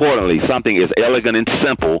more importantly, something as elegant and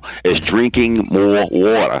simple as drinking more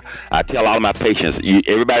water. I tell all of my patients,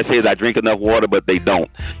 everybody says I drink enough water, but they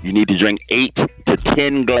don't. You need to drink 8 to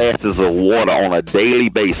 10 glasses of water on a daily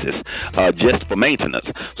basis just for maintenance.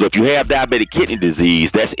 So if you have diabetic kidney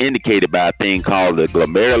disease, that's indicated by a thing called the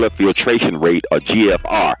glomerular filtration rate, or GFR.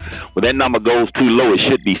 When that number goes too low, it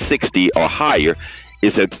should be 60 or higher.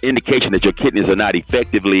 It's an indication that your kidneys are not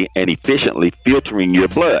effectively and efficiently filtering your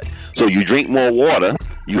blood. So you drink more water,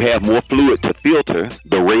 you have more fluid to filter,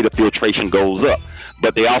 the rate of filtration goes up.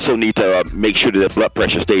 But they also need to make sure that their blood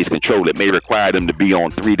pressure stays controlled. It may require them to be on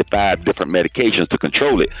 3 to 5 different medications to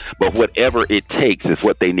control it. But whatever it takes is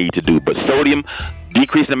what they need to do. But sodium,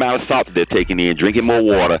 decrease the amount of salt that they're taking in, drinking more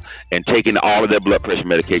water, and taking all of their blood pressure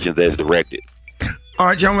medications as directed. All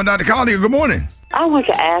right, gentlemen, Dr. Collier, good morning. I want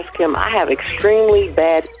to ask him, I have extremely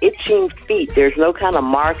bad itching feet. There's no kind of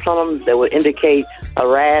marks on them that would indicate a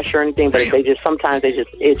rash or anything, but sometimes they just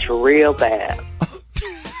itch real bad.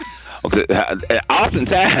 Okay.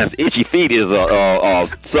 Oftentimes, itchy feet is a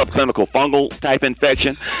subclinical fungal type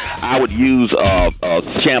infection. I would use a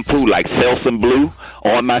shampoo like Selsun Blue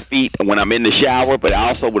on my feet when I'm in the shower, but I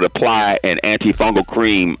also would apply an antifungal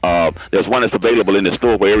cream. There's one that's available in the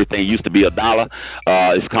store where everything used to be $1.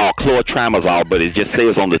 It's called chlorotrimazole, but it just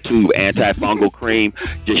says on the tube antifungal cream.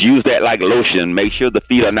 Just use that like lotion. Make sure the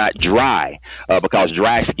feet are not dry because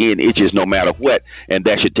dry skin itches no matter what, and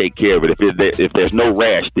that should take care of it. If there's no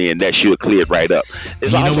rash, then that that should clear it right up. You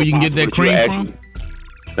know where you can get that cream from?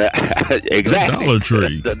 Exactly. The Dollar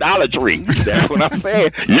Tree. The Dollar Tree. That's what I'm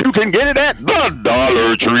saying. You can get it at the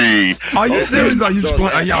Dollar Tree. Are you serious? Are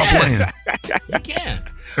y'all playing? You can.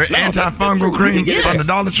 Antifungal cream from the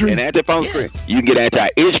Dollar Tree? And antifungal cream. You can get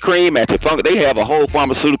anti-itch cream, antifungal. They have a whole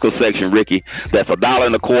pharmaceutical section, Ricky, that's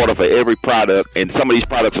 $1.25 for every product. And some of these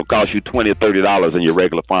products will cost you $20 or $30 in your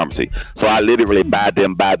regular pharmacy. So I literally buy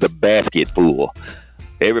them by the basket full.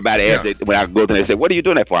 Everybody asks when I go there, they say, "What are you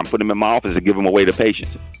doing that for?" I'm putting them in my office to give them away to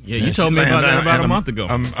patients. Yeah, you told me about that about a month ago.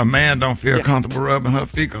 A man don't feel comfortable rubbing her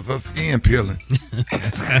feet because her skin peeling.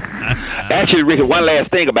 Actually, Ricky, one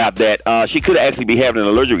last thing about that. She could actually be having an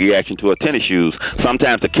allergic reaction to her tennis shoes.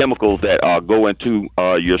 Sometimes the chemicals that go into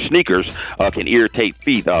your sneakers can irritate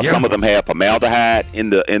feet. Some of them have formaldehyde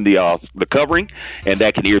in the covering, and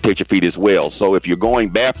that can irritate your feet as well. So if you're going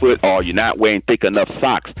barefoot or you're not wearing thick enough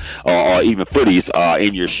socks or even footies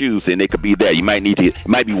in your shoes, and it could be that. It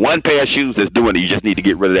might be one pair of shoes that's doing it. You just need to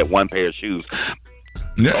get rid of that one pair of shoes.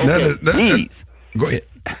 Go ahead.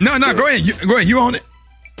 No, go ahead. Go ahead. You on it?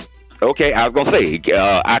 Okay, I was going to say,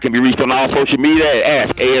 I can be reached on all social media at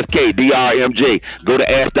Ask, ASKDRMJ. Go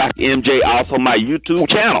to Ask Dr. MJ, also my YouTube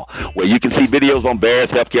channel, where you can see videos on various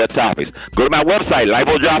healthcare topics. Go to my website,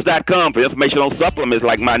 lipodrops.com, for information on supplements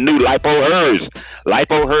like my new LipoHers.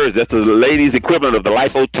 LipoHers, that's the ladies' equivalent of the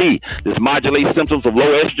Lipo-T. This modulates symptoms of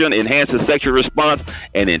low estrogen, enhances sexual response,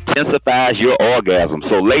 and intensifies your orgasm.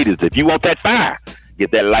 So, ladies, if you want that fire, get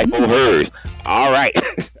that LipoHers. All right.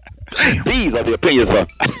 Damn. These are the opinions of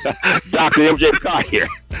Dr. MJ Carr here,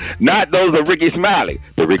 not those of Ricky Smiley,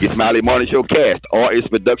 the Ricky Smiley Morning Show cast, or its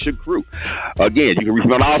production crew. Again, you can reach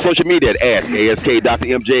me on all social media at ASK Dr.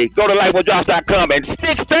 MJ. Go to lifewithdrops.com and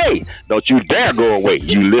stay. Don't you dare go away.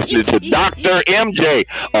 You listening to Dr. MJ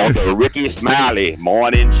on the Ricky Smiley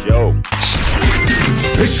Morning Show.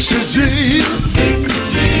 Fix it, Jesus.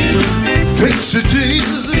 Fix it,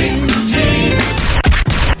 Jesus.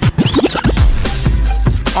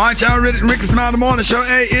 All right, y'all ready? Ricky Smiley Morning Show.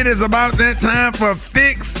 Hey, it is about that time for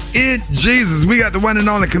Fix It Jesus. We got the one and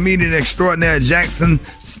only comedian extraordinaire, Jackson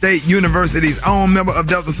State University's own member of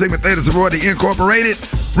Delta Sigma Theta Sorority Incorporated,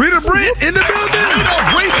 Rita Brent in the building.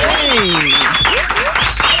 Hey.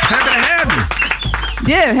 Happy to have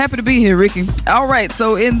you. Yeah, happy to be here, Ricky. All right,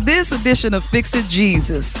 so in this edition of Fix It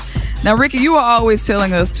Jesus, now, Ricky, you are always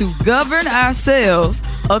telling us to govern ourselves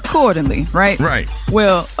accordingly, right? Right.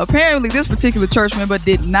 Well, apparently this particular church member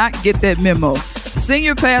did not get that memo.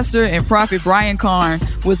 Senior pastor and prophet Brian Carn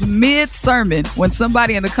was mid-sermon when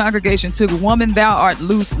somebody in the congregation took "Woman, thou art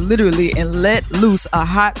loose" literally and let loose a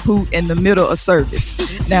hot poot in the middle of service.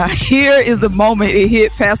 Now, here is the moment it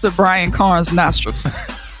hit Pastor Brian Carn's nostrils.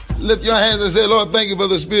 Lift your hands and say, "Lord, thank you for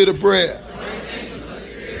the spirit of prayer."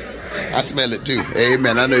 I smell it too.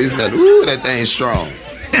 Amen. I know you smell it. Ooh, that thing's strong.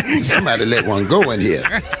 Somebody let one go in here.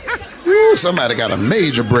 Ooh, somebody got a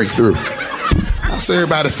major breakthrough. I saw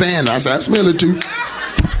everybody fan. I said, I smell it too.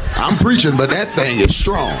 I'm preaching, but that thing is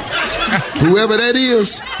strong. Whoever that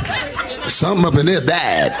is, something up in there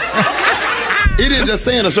died. It didn't just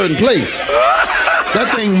stay in a certain place.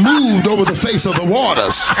 That thing moved over the face of the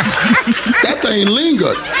waters. That thing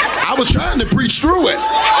lingered. I was trying to preach through it.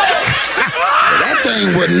 But that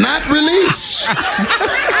thing would not release.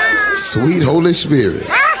 Sweet Holy Spirit.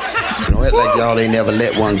 Don't act like y'all ain't never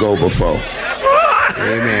let one go before.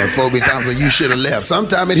 Amen. Phoebe Thompson, you should have left.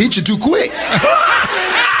 Sometimes it hit you too quick.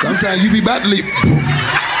 Sometimes you be about to leave.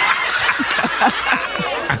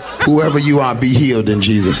 Whoever you are, be healed in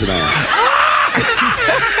Jesus' name.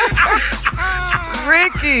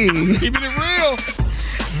 Ricky. Keeping it real.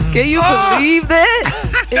 Can you believe that?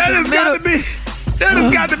 That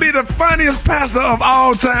has got to be the funniest pastor of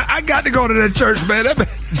all time. I got to go to that church, man.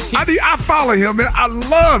 I follow him, man. I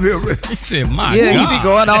love him. He said, "My God." God. He be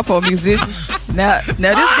going off on musicians. Now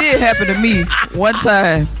this did happen to me one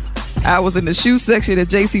time. I was in the shoe section at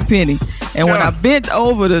JCPenney, and when I bent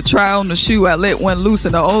over to try on the shoe, I let one loose,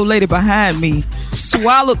 and the old lady behind me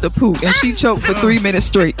swallowed the poop, and she choked for 3 minutes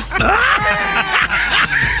straight.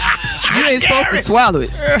 You ain't supposed to swallow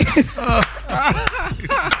it.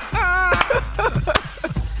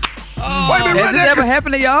 Has it ever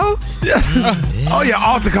happened to y'all? Yeah. Oh yeah,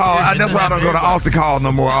 altar call. That's why I don't go to altar call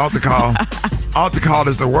no more. Altar call. Altar call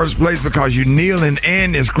is the worst place because you kneeling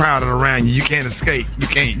and it's crowded around you. You can't escape. You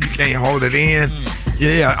can't hold it in.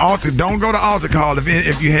 Yeah. Altar. Don't go to altar call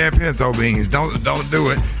if you have pinto beans. Don't do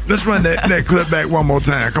it. Let's run that clip back one more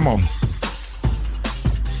time. Come on.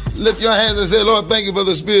 Lift your hands and say, "Lord, thank you for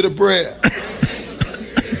the spirit of prayer."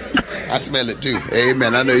 I smell it too.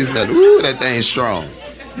 Amen. I know you smell it. Ooh, that thing's strong.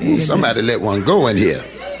 Ooh, somebody let one go in here.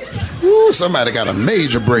 Ooh, Ooh, somebody got a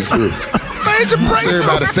major breakthrough. Major breakthrough. I said,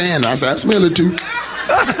 everybody fan. I said, I smell it too.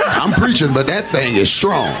 I'm preaching, but that thing is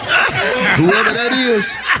strong. Whoever that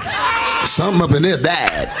is, something up in there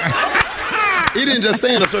died. It didn't just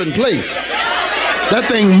stay in a certain place. That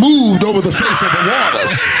thing moved over the face of the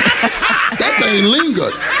waters. That thing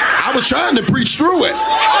lingered. I was trying to preach through it,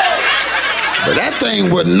 but that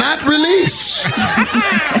thing would not release.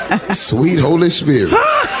 Sweet Holy Spirit.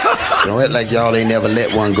 Don't act like y'all ain't never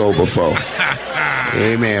let one go before.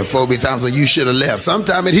 Amen. 4 times you should have left.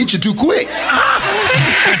 Sometimes it hit you too quick.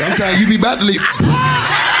 Sometimes you be about to leave.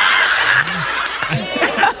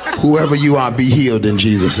 Whoever you are, be healed in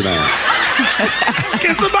Jesus' name.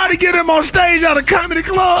 Can somebody get him on stage at a comedy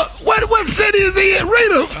club? What city is he in?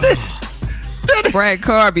 Rita. Brad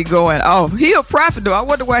Carr be going, oh, he a prophet though. I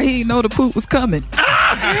wonder why he didn't know the poop was coming.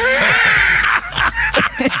 Oh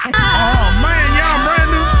man,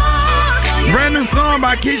 y'all, brand new song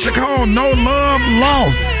by Keisha Cole, No Love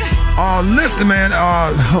Lost. Listen, man.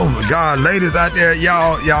 Oh my God, ladies out there,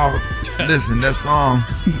 y'all, listen. That song,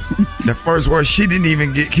 the first word,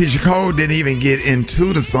 Keisha Cole didn't even get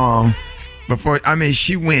into the song before. I mean,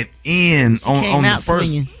 she went in on the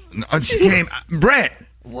first. She came, Brett.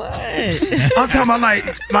 What? I'm talking about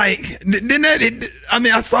like didn't that?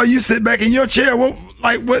 I saw you sit back in your chair. What?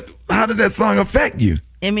 How did that song affect you?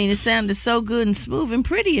 I mean, it sounded so good and smooth and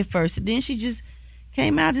pretty at first, and then she just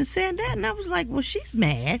came out and said that, and I was like, well, she's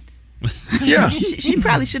mad. Yeah, she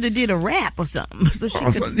probably should have did a rap or something, so she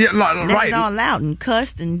could let it all out and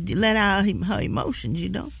cussed and let out her emotions, you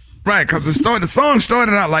know. Right, because the song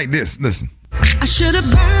started out like this. Listen. I should have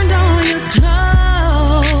burned all your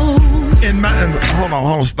clothes. Hold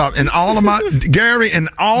on, stop. In all of my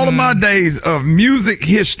of my days of music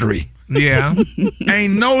history, yeah,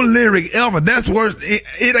 ain't no lyric ever. That's worse.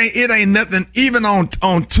 It ain't nothing. Even on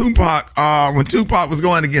Tupac, when Tupac was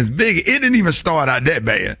going against Biggie, it didn't even start out that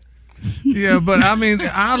bad. Yeah, but I mean,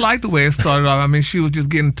 I like the way it started off. I mean, she was just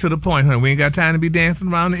getting to the point, honey. We ain't got time to be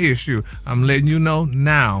dancing around the issue. I'm letting you know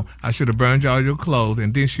now. I should have burned all your clothes,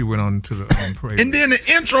 and then she went on to the praise. And then the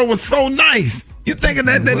intro was so nice. You thinking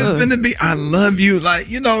that it's going to be "I love you," like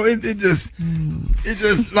it just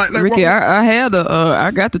like Ricky. I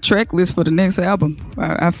got the track list for the next album.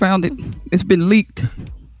 I found it. It's been leaked.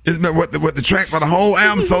 It's been what the track for the whole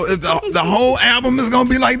album. So the whole album is going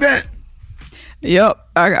to be like that. Yep,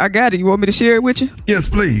 I got it. You want me to share it with you? Yes,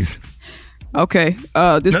 please. Okay.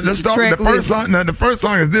 Let's start with the first song. Now, the first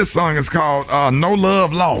song is this song. It's called "No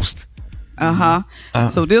Love Lost."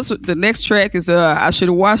 So the next track is I should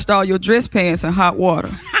have washed all your dress pants in hot water.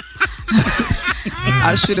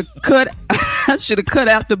 I should have cut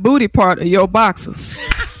out the booty part of your boxers.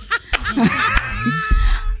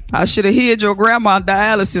 I should have hid your grandma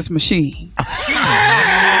dialysis machine.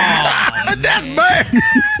 That's bad.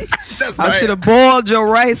 I should have boiled your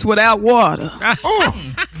rice without water.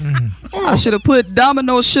 I should have put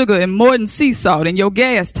Domino sugar and Morton sea salt in your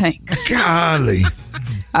gas tank. Golly.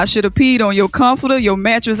 I should have peed on your comforter, your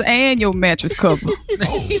mattress, and your mattress cover.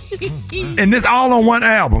 And this all on one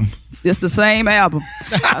album. It's the same album.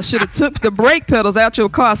 I should have took the brake pedals out your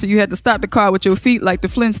car so you had to stop the car with your feet like the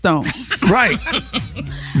Flintstones. Right.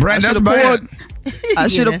 Brad, that's bad. I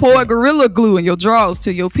should have poured Gorilla Glue in your drawers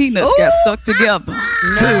till your peanuts got stuck together.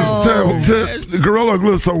 To Gorilla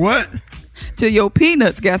Glue, so what? Till your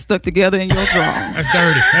peanuts got stuck together in your drawers.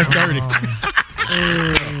 That's dirty.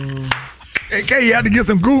 Okay, you had to get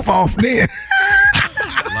some goof off then.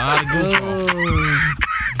 A lot of goof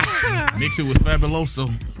off. Mix it with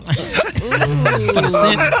Fabuloso. For the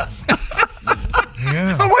scent.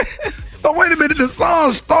 Yeah. So wait a minute. The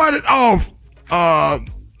song started off.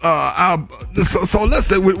 So let's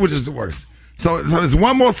say which is the worst. So there's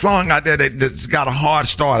one more song out there that's got a hard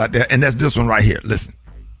start out there, and that's this one right here. Listen.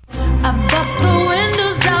 I bust the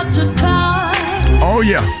windows out your car. Oh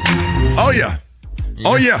yeah. Oh yeah.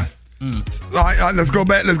 All right, let's go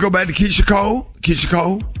back. Let's go back to Keisha Cole.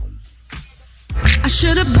 I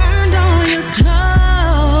should have burned all your clothes.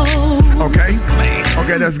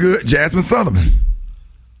 Okay, that's good. Jasmine Sullivan.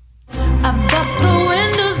 I bust the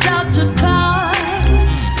windows out your car.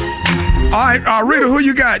 All right, Rita, who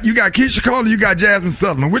you got? You got Keisha Cole or you got Jasmine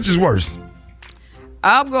Sullivan? Which is worse?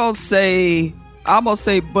 I'm gonna say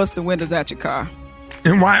bust the windows out your car.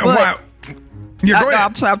 And why? Yeah, go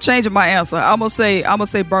ahead. I'm changing my answer. I'm gonna say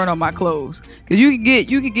burn on my clothes, because you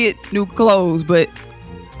can get new clothes, but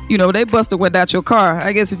they bust a window out your car.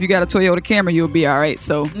 I guess if you got a Toyota Camry, you'll be all right.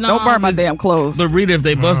 So don't burn my damn clothes. But Rita, if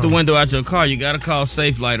they bust the window out your car, you got to call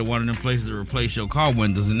Safe Light or one of them places to replace your car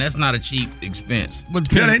windows, and that's not a cheap expense.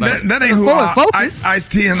 That ain't who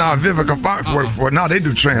Ice-T and Vivica Fox work for. No, they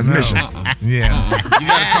do transmissions. Yeah. You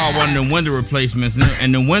got to call one of them window replacements,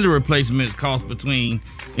 and the window replacements cost between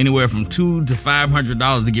anywhere from $200 to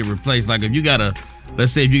 $500 to get replaced. Like if you got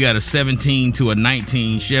let's say if you got a 17 to a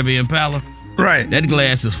 19 Chevy Impala, right? That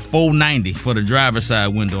glass is $490 for the driver's side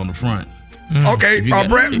window on the front. Okay,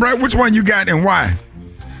 Brett, which one you got and why?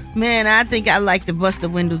 Man, I think I like to bust the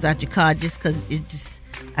windows out your car just because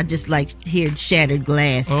I just like hearing shattered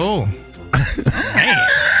glass. Oh.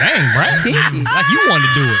 Dang, Brett. Like you wanted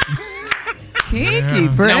to do it. Kinky,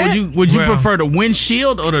 Brett. Now, would you prefer the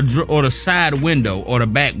windshield or the side window or the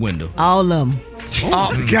back window? All of them.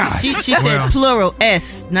 Oh, God. She said plural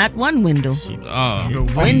S, not one window.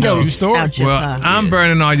 Windows out your car. I'm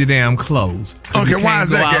burning all your damn clothes. Okay, why is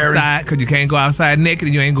that, Gary? Because you can't go outside naked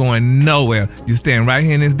and you ain't going nowhere. You staying right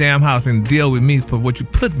here in this damn house and deal with me for what you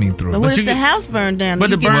put me through. But what if the house burned down? But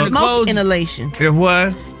you the get burn smoke clothes- inhalation. If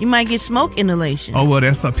what? You might get smoke inhalation. Oh, well,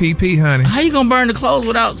 that's a PP, honey. How you gonna burn the clothes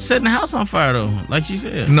without setting the house on fire though? Like she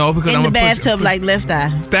said. No, because in I'm the gonna bathtub like Left Eye.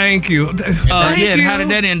 Thank you. How did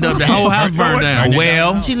that end up? The whole house burned down.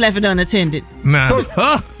 Well, she left it unattended. Nah.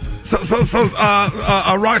 So,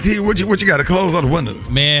 Rocky, what you got to close all the windows?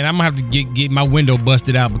 Man, I'm gonna have to get my window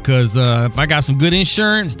busted out because if I got some good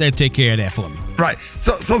insurance, they take care of that for me. Right.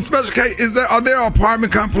 So Special K, are there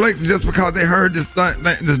apartment complexes just because they heard this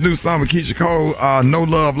new song with Keisha Cole, No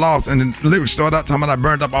Love Lost, and the lyrics start out talking about I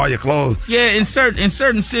burned up all your clothes? Yeah, in certain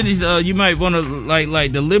cities, you might want to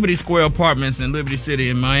like the Liberty Square apartments in Liberty City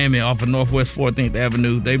in Miami off of Northwest 14th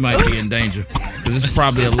Avenue. They might be in danger because there's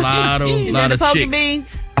probably a lot of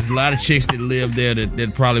chicks. There's a lot of chicks that live there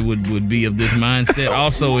that probably would be of this mindset.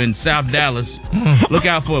 Also in South Dallas, look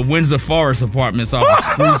out for Windsor Forest apartments off of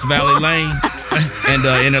Spruce Valley Lane. And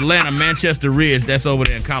in Atlanta, Manchester Ridge, that's over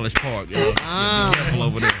there in College Park. Be careful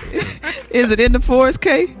over there. Is it in the forest,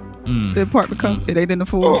 K? The apartment it ain't in the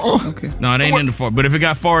forest? Okay. No, it ain't in the forest. But if it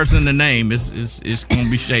got forest in the name, it's gonna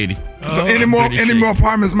be shady. So any more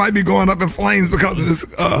apartments might be going up in flames because of this.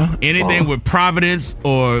 Anything with Providence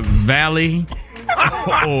or Valley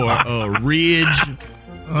or Ridge.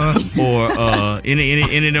 Or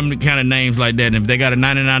any of them kind of names like that. And if they got a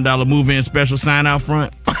 $99 move-in special sign out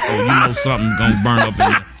front, you know something's gonna burn up in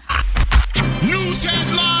there. News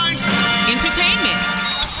headlines, entertainment,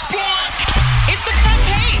 sports. It's the front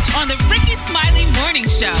page on the Ricky Smiley Morning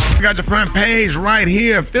Show. We got the front page right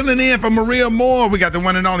here. Filling in for Maria Moore, we got the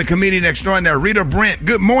one and only comedian extraordinaire, Rita Brent.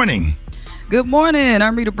 Good morning. Good morning.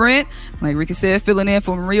 I'm Rita Brent. Like Ricky said, filling in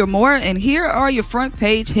for Maria Moore. And here are your front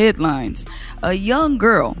page headlines. A young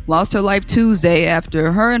girl lost her life Tuesday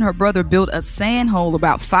after her and her brother built a sand hole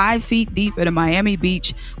about 5 feet deep at a Miami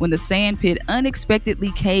beach when the sand pit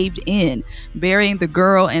unexpectedly caved in, burying the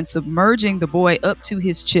girl and submerging the boy up to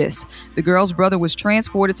his chest. The girl's brother was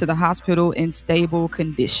transported to the hospital in stable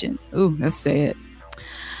condition. Ooh, that's sad.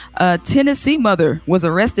 A Tennessee mother was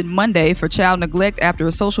arrested Monday for child neglect after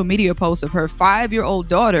a social media post of her 5-year-old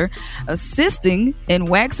daughter assisting in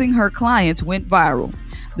waxing her clients went viral.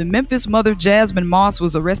 The Memphis mother, Jasmine Moss,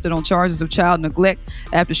 was arrested on charges of child neglect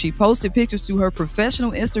after she posted pictures to her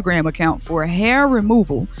professional Instagram account for hair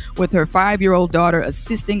removal with her 5-year-old daughter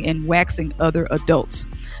assisting in waxing other adults.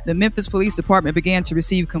 The Memphis Police Department began to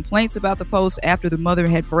receive complaints about the post after the mother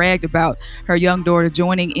had bragged about her young daughter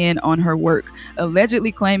joining in on her work,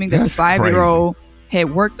 allegedly claiming that the 5-year-old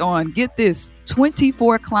had worked on, get this,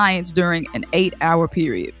 24 clients during an 8-hour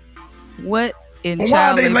period. What in why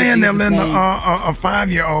child are they labor laying there Jesus' letting name? a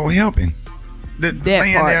 5-year-old helping? That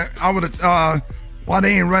laying part. there, I would have. Why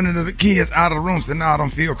they ain't running the kids out of the room? Saying, "No, I don't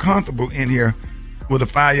feel comfortable in here with a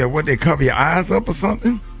 5-year." What, they cover your eyes up or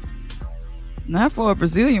something? Not for a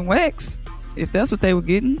Brazilian wax. If that's what they were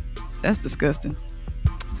getting, that's disgusting.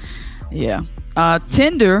 Yeah.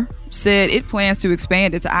 Tinder said it plans to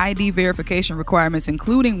expand its ID verification requirements,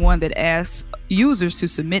 including one that asks users to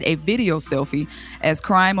submit a video selfie as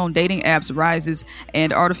crime on dating apps rises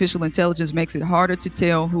and artificial intelligence makes it harder to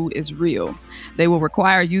tell who is real. They will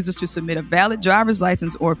require users to submit a valid driver's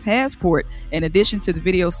license or passport in addition to the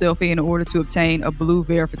video selfie in order to obtain a blue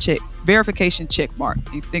verification check mark.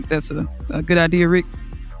 You think that's a good idea, Rick?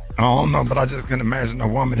 I don't know, but I just can imagine a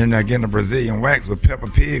woman in there getting a Brazilian wax with Peppa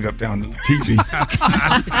Pig up down the TT.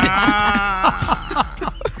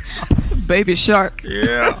 Baby shark.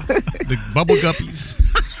 Yeah. The bubble guppies.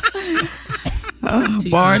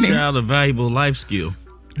 Barney. Teach a child a valuable life skill.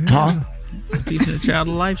 Huh? Teaching a child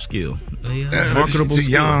a life skill. Marketable too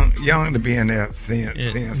skill. young to be in there seeing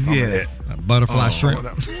some of that. Butterfly shrimp.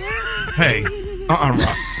 Hey,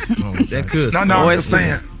 Rock. That could. No,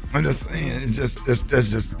 I'm just saying. It's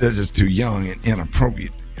just they're just too young and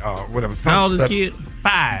inappropriate. Whatever. How old is the kid?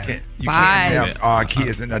 5. You can't have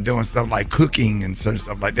kids and they're doing stuff like cooking and certain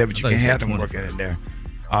stuff like that, but you can have them working in there,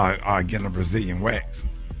 getting a Brazilian wax.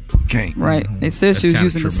 You can't. Right. They said she was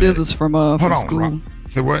using the scissors from school. Rock.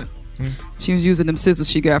 Say what? She was using them scissors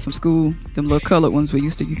she got from school, them little colored ones we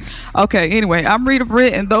used to use. Okay, anyway, I'm Rita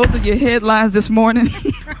Britt, and those are your headlines this morning.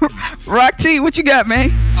 Rock T, what you got, man?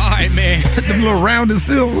 All right, man. Them little rounded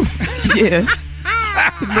scissors. Yeah.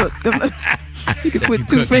 You can put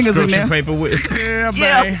 2 fingers in there. Paper with. Yeah,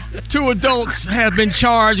 man. 2 adults have been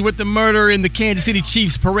charged with the murder in the Kansas City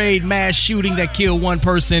Chiefs parade mass shooting that killed 1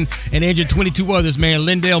 person and injured 22 others, man.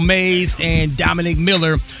 Lindell Mays and Dominic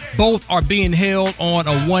Miller both are being held on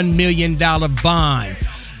a $1 million bond.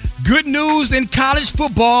 Good news in college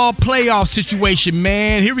football playoff situation,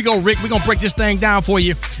 man. Here we go, Rick. We're going to break this thing down for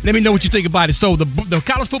you. Let me know what you think about it. So the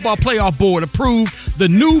College Football Playoff Board approved the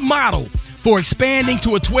new model for expanding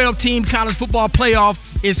to a 12-team college football playoff.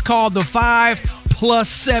 Is called the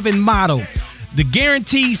 5+7 model. The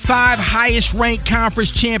guaranteed 5 highest-ranked conference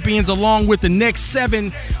champions along with the next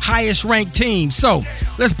 7 highest-ranked teams. So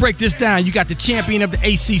let's break this down. You got the champion of the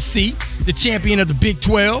ACC, the champion of the Big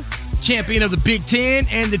 12, champion of the Big 10,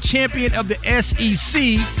 and the champion of the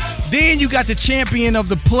SEC. Then you got the champion of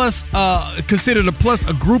the considered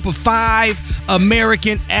a group of 5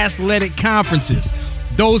 American athletic conferences.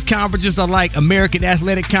 Those conferences are like American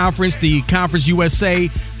Athletic Conference, the Conference USA,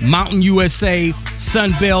 Mountain USA,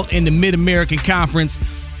 Sun Belt, and the Mid-American Conference.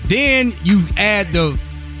 Then you add the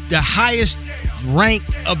highest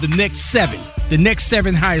ranked of the next 7. The next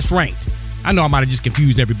 7 highest ranked. I know I might have just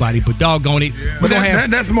confused everybody, but doggone it. Yeah. But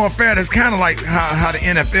that's more fair. That's kind of like how the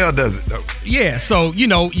NFL does it, though. Yeah, so, you're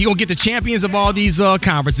going to get the champions of all these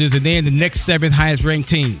conferences and then the next 7 highest ranked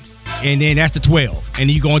teams. And then that's the 12. And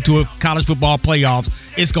then you go into a college football playoffs.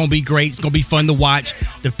 It's going to be great. It's going to be fun to watch.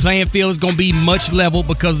 The playing field is going to be much level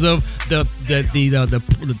because of the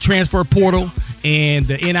transfer portal and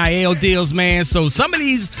the NIL deals, man. So some of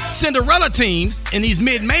these Cinderella teams in these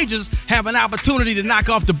mid-majors have an opportunity to knock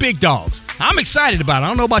off the big dogs. I'm excited about it. I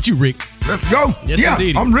don't know about you, Rick. Let's go. Yes, yeah,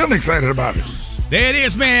 indeed. I'm really excited about it. There it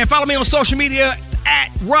is, man. Follow me on social media at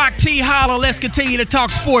Rock T Holla. Let's continue to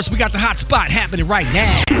talk sports. We got the hot spot happening right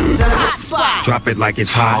now. The hot spot. Drop it like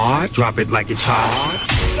it's hot. Drop it like it's hot.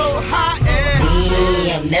 So hot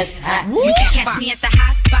and that's hot. You can catch me at the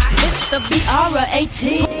hot spot. It's the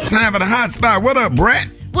BR18. Time for the hot spot. What up, Brett?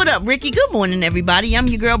 What up, Ricky? Good morning, everybody. I'm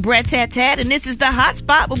your girl, Brat Tat Tat, and this is the hot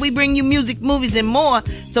spot where we bring you music, movies, and more.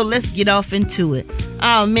 So let's get off into it.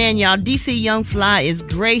 Oh, man, y'all. DC Young Fly is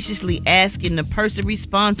graciously asking the person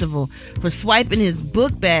responsible for swiping his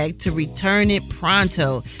book bag to return it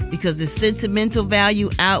pronto because the sentimental value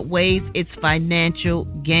outweighs its financial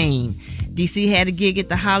gain. DC had a gig at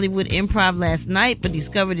the Hollywood Improv last night, but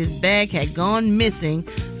discovered his bag had gone missing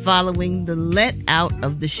following the let out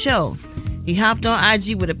of the show. He hopped on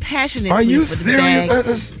IG with a passionate plea for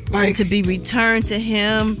the bag to be returned to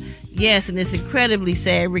him. Yes, and it's incredibly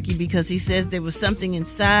sad, Ricky, because he says there was something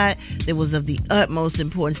inside that was of the utmost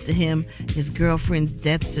importance to him, his girlfriend's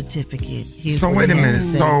death certificate. So wait a minute.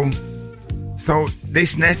 So they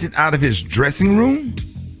snatched it out of his dressing room?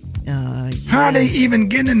 Yeah. How are they even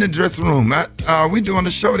getting in the dressing room? We doing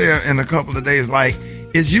a show there in a couple of days. Like,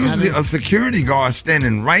 it's usually a security guard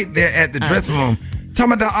standing right there at the dressing room.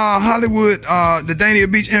 Talking about the Hollywood, the Dania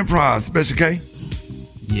Beach Improv, Special K.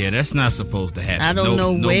 Yeah, that's not supposed to happen. I don't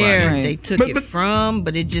know where they took it from,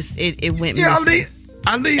 but it went missing.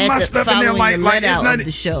 I leave my stuff in there like it's not of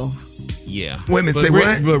the show. Yeah. Women say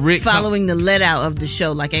what? But Rick, following the let out of the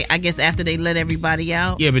show, like I guess after they let everybody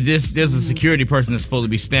out. Yeah, but there's a security person that's supposed to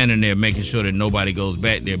be standing there making sure that nobody goes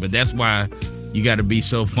back there. But that's why you got to be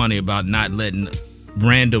so funny about not letting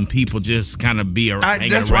random people just kind of be around.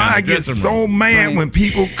 That's why I get so mad when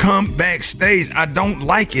people come backstage. I don't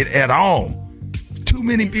like it at all. Too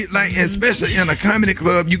many people, like especially in a comedy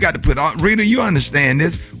club, you got to put on. Rita, you understand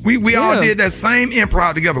this? We all did that same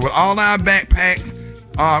improv together with all our backpacks.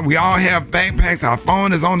 We all have backpacks. Our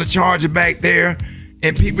phone is on the charger back there,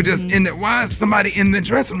 and people just in the. Why is somebody in the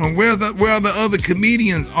dressing room? Where are the other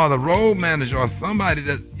comedians or the road manager or somebody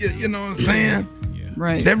that you know what I'm saying?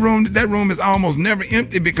 Right. That room is almost never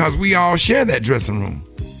empty because we all share that dressing room.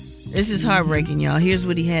 This is heartbreaking, y'all. Here's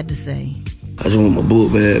what he had to say. I just want my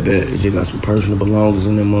book bag back. It just got some personal belongings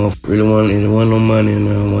in there, motherfucker. Really wasn't no money in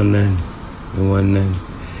there. It wasn't nothing.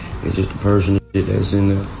 It's just the personal shit that's in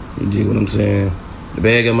there. You dig what I'm saying? The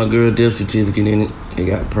bag got my girl death certificate in it. It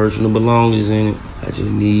got personal belongings in it. I just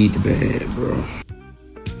need the bag, bro.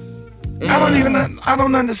 I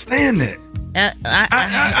don't understand that.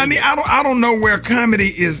 I mean, I don't know where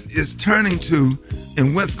comedy is turning to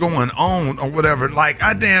and what's going on or whatever. Like,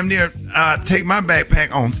 I damn near take my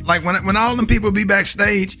backpack on. Like, when all them people be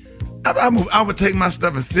backstage, I would take my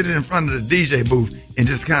stuff and sit it in front of the DJ booth and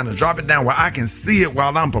just kind of drop it down where I can see it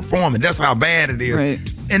while I'm performing. That's how bad it is. Right.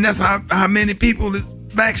 And that's how many people is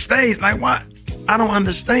backstage. Like, what? I don't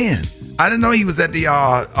understand. I didn't know he was at the.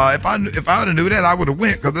 If I would have knew that, I would have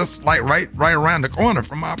went, because that's like right around the corner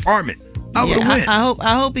from my apartment. I would have went.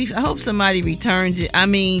 I hope somebody returns it. I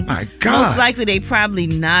mean, my God. Most likely they probably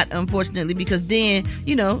not, unfortunately, because then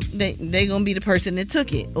they gonna be the person that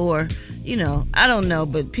took it, or I don't know,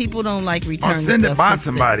 but people don't like returning. Or send it by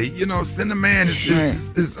somebody. Send a man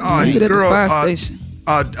his girl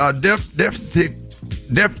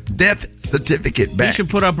death certificate back. You should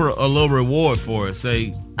put up a little reward for it.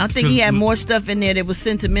 Say, I think he had more stuff in there that was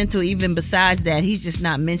sentimental. Even besides that, he's just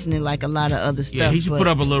not mentioning like a lot of other stuff. Yeah, he should put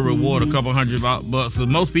up a little reward, a couple $100 bucks. So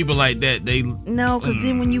most people like that, they because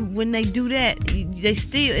then when they do that,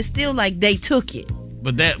 it's still like they took it.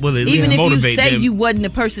 But that will at least motivate them. Even if you say you wasn't the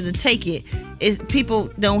person to take it, people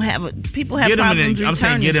have problems returning. I'm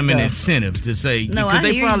saying get them an stuff. incentive to say, No, because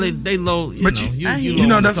I hear you. they low. But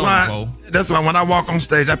that's why when I walk on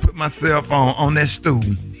stage, I put my cell phone on that stool,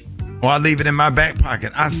 or I leave it in my back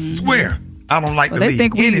pocket. I swear, I don't like to leave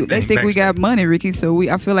anything. They think we got money, Ricky. So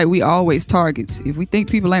I feel like we always targets. If we think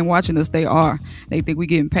people ain't watching us, they are. They think we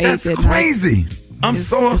getting paid. That's crazy. I'm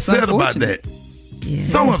so upset about that. Yeah,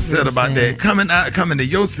 so upset about that. Coming to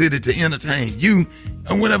your city to entertain you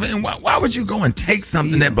and whatever. And why would you go and take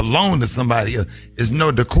something that belonged to somebody else? There's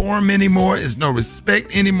no decorum anymore. There's no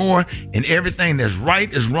respect anymore. And everything that's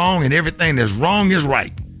right is wrong, and everything that's wrong is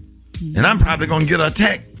right. And I'm probably going to get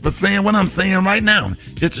attacked for saying what I'm saying right now,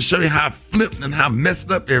 just to show you how flipped and how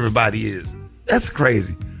messed up everybody is. That's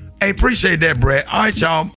crazy. Hey, appreciate that, Brad. All right, y'all.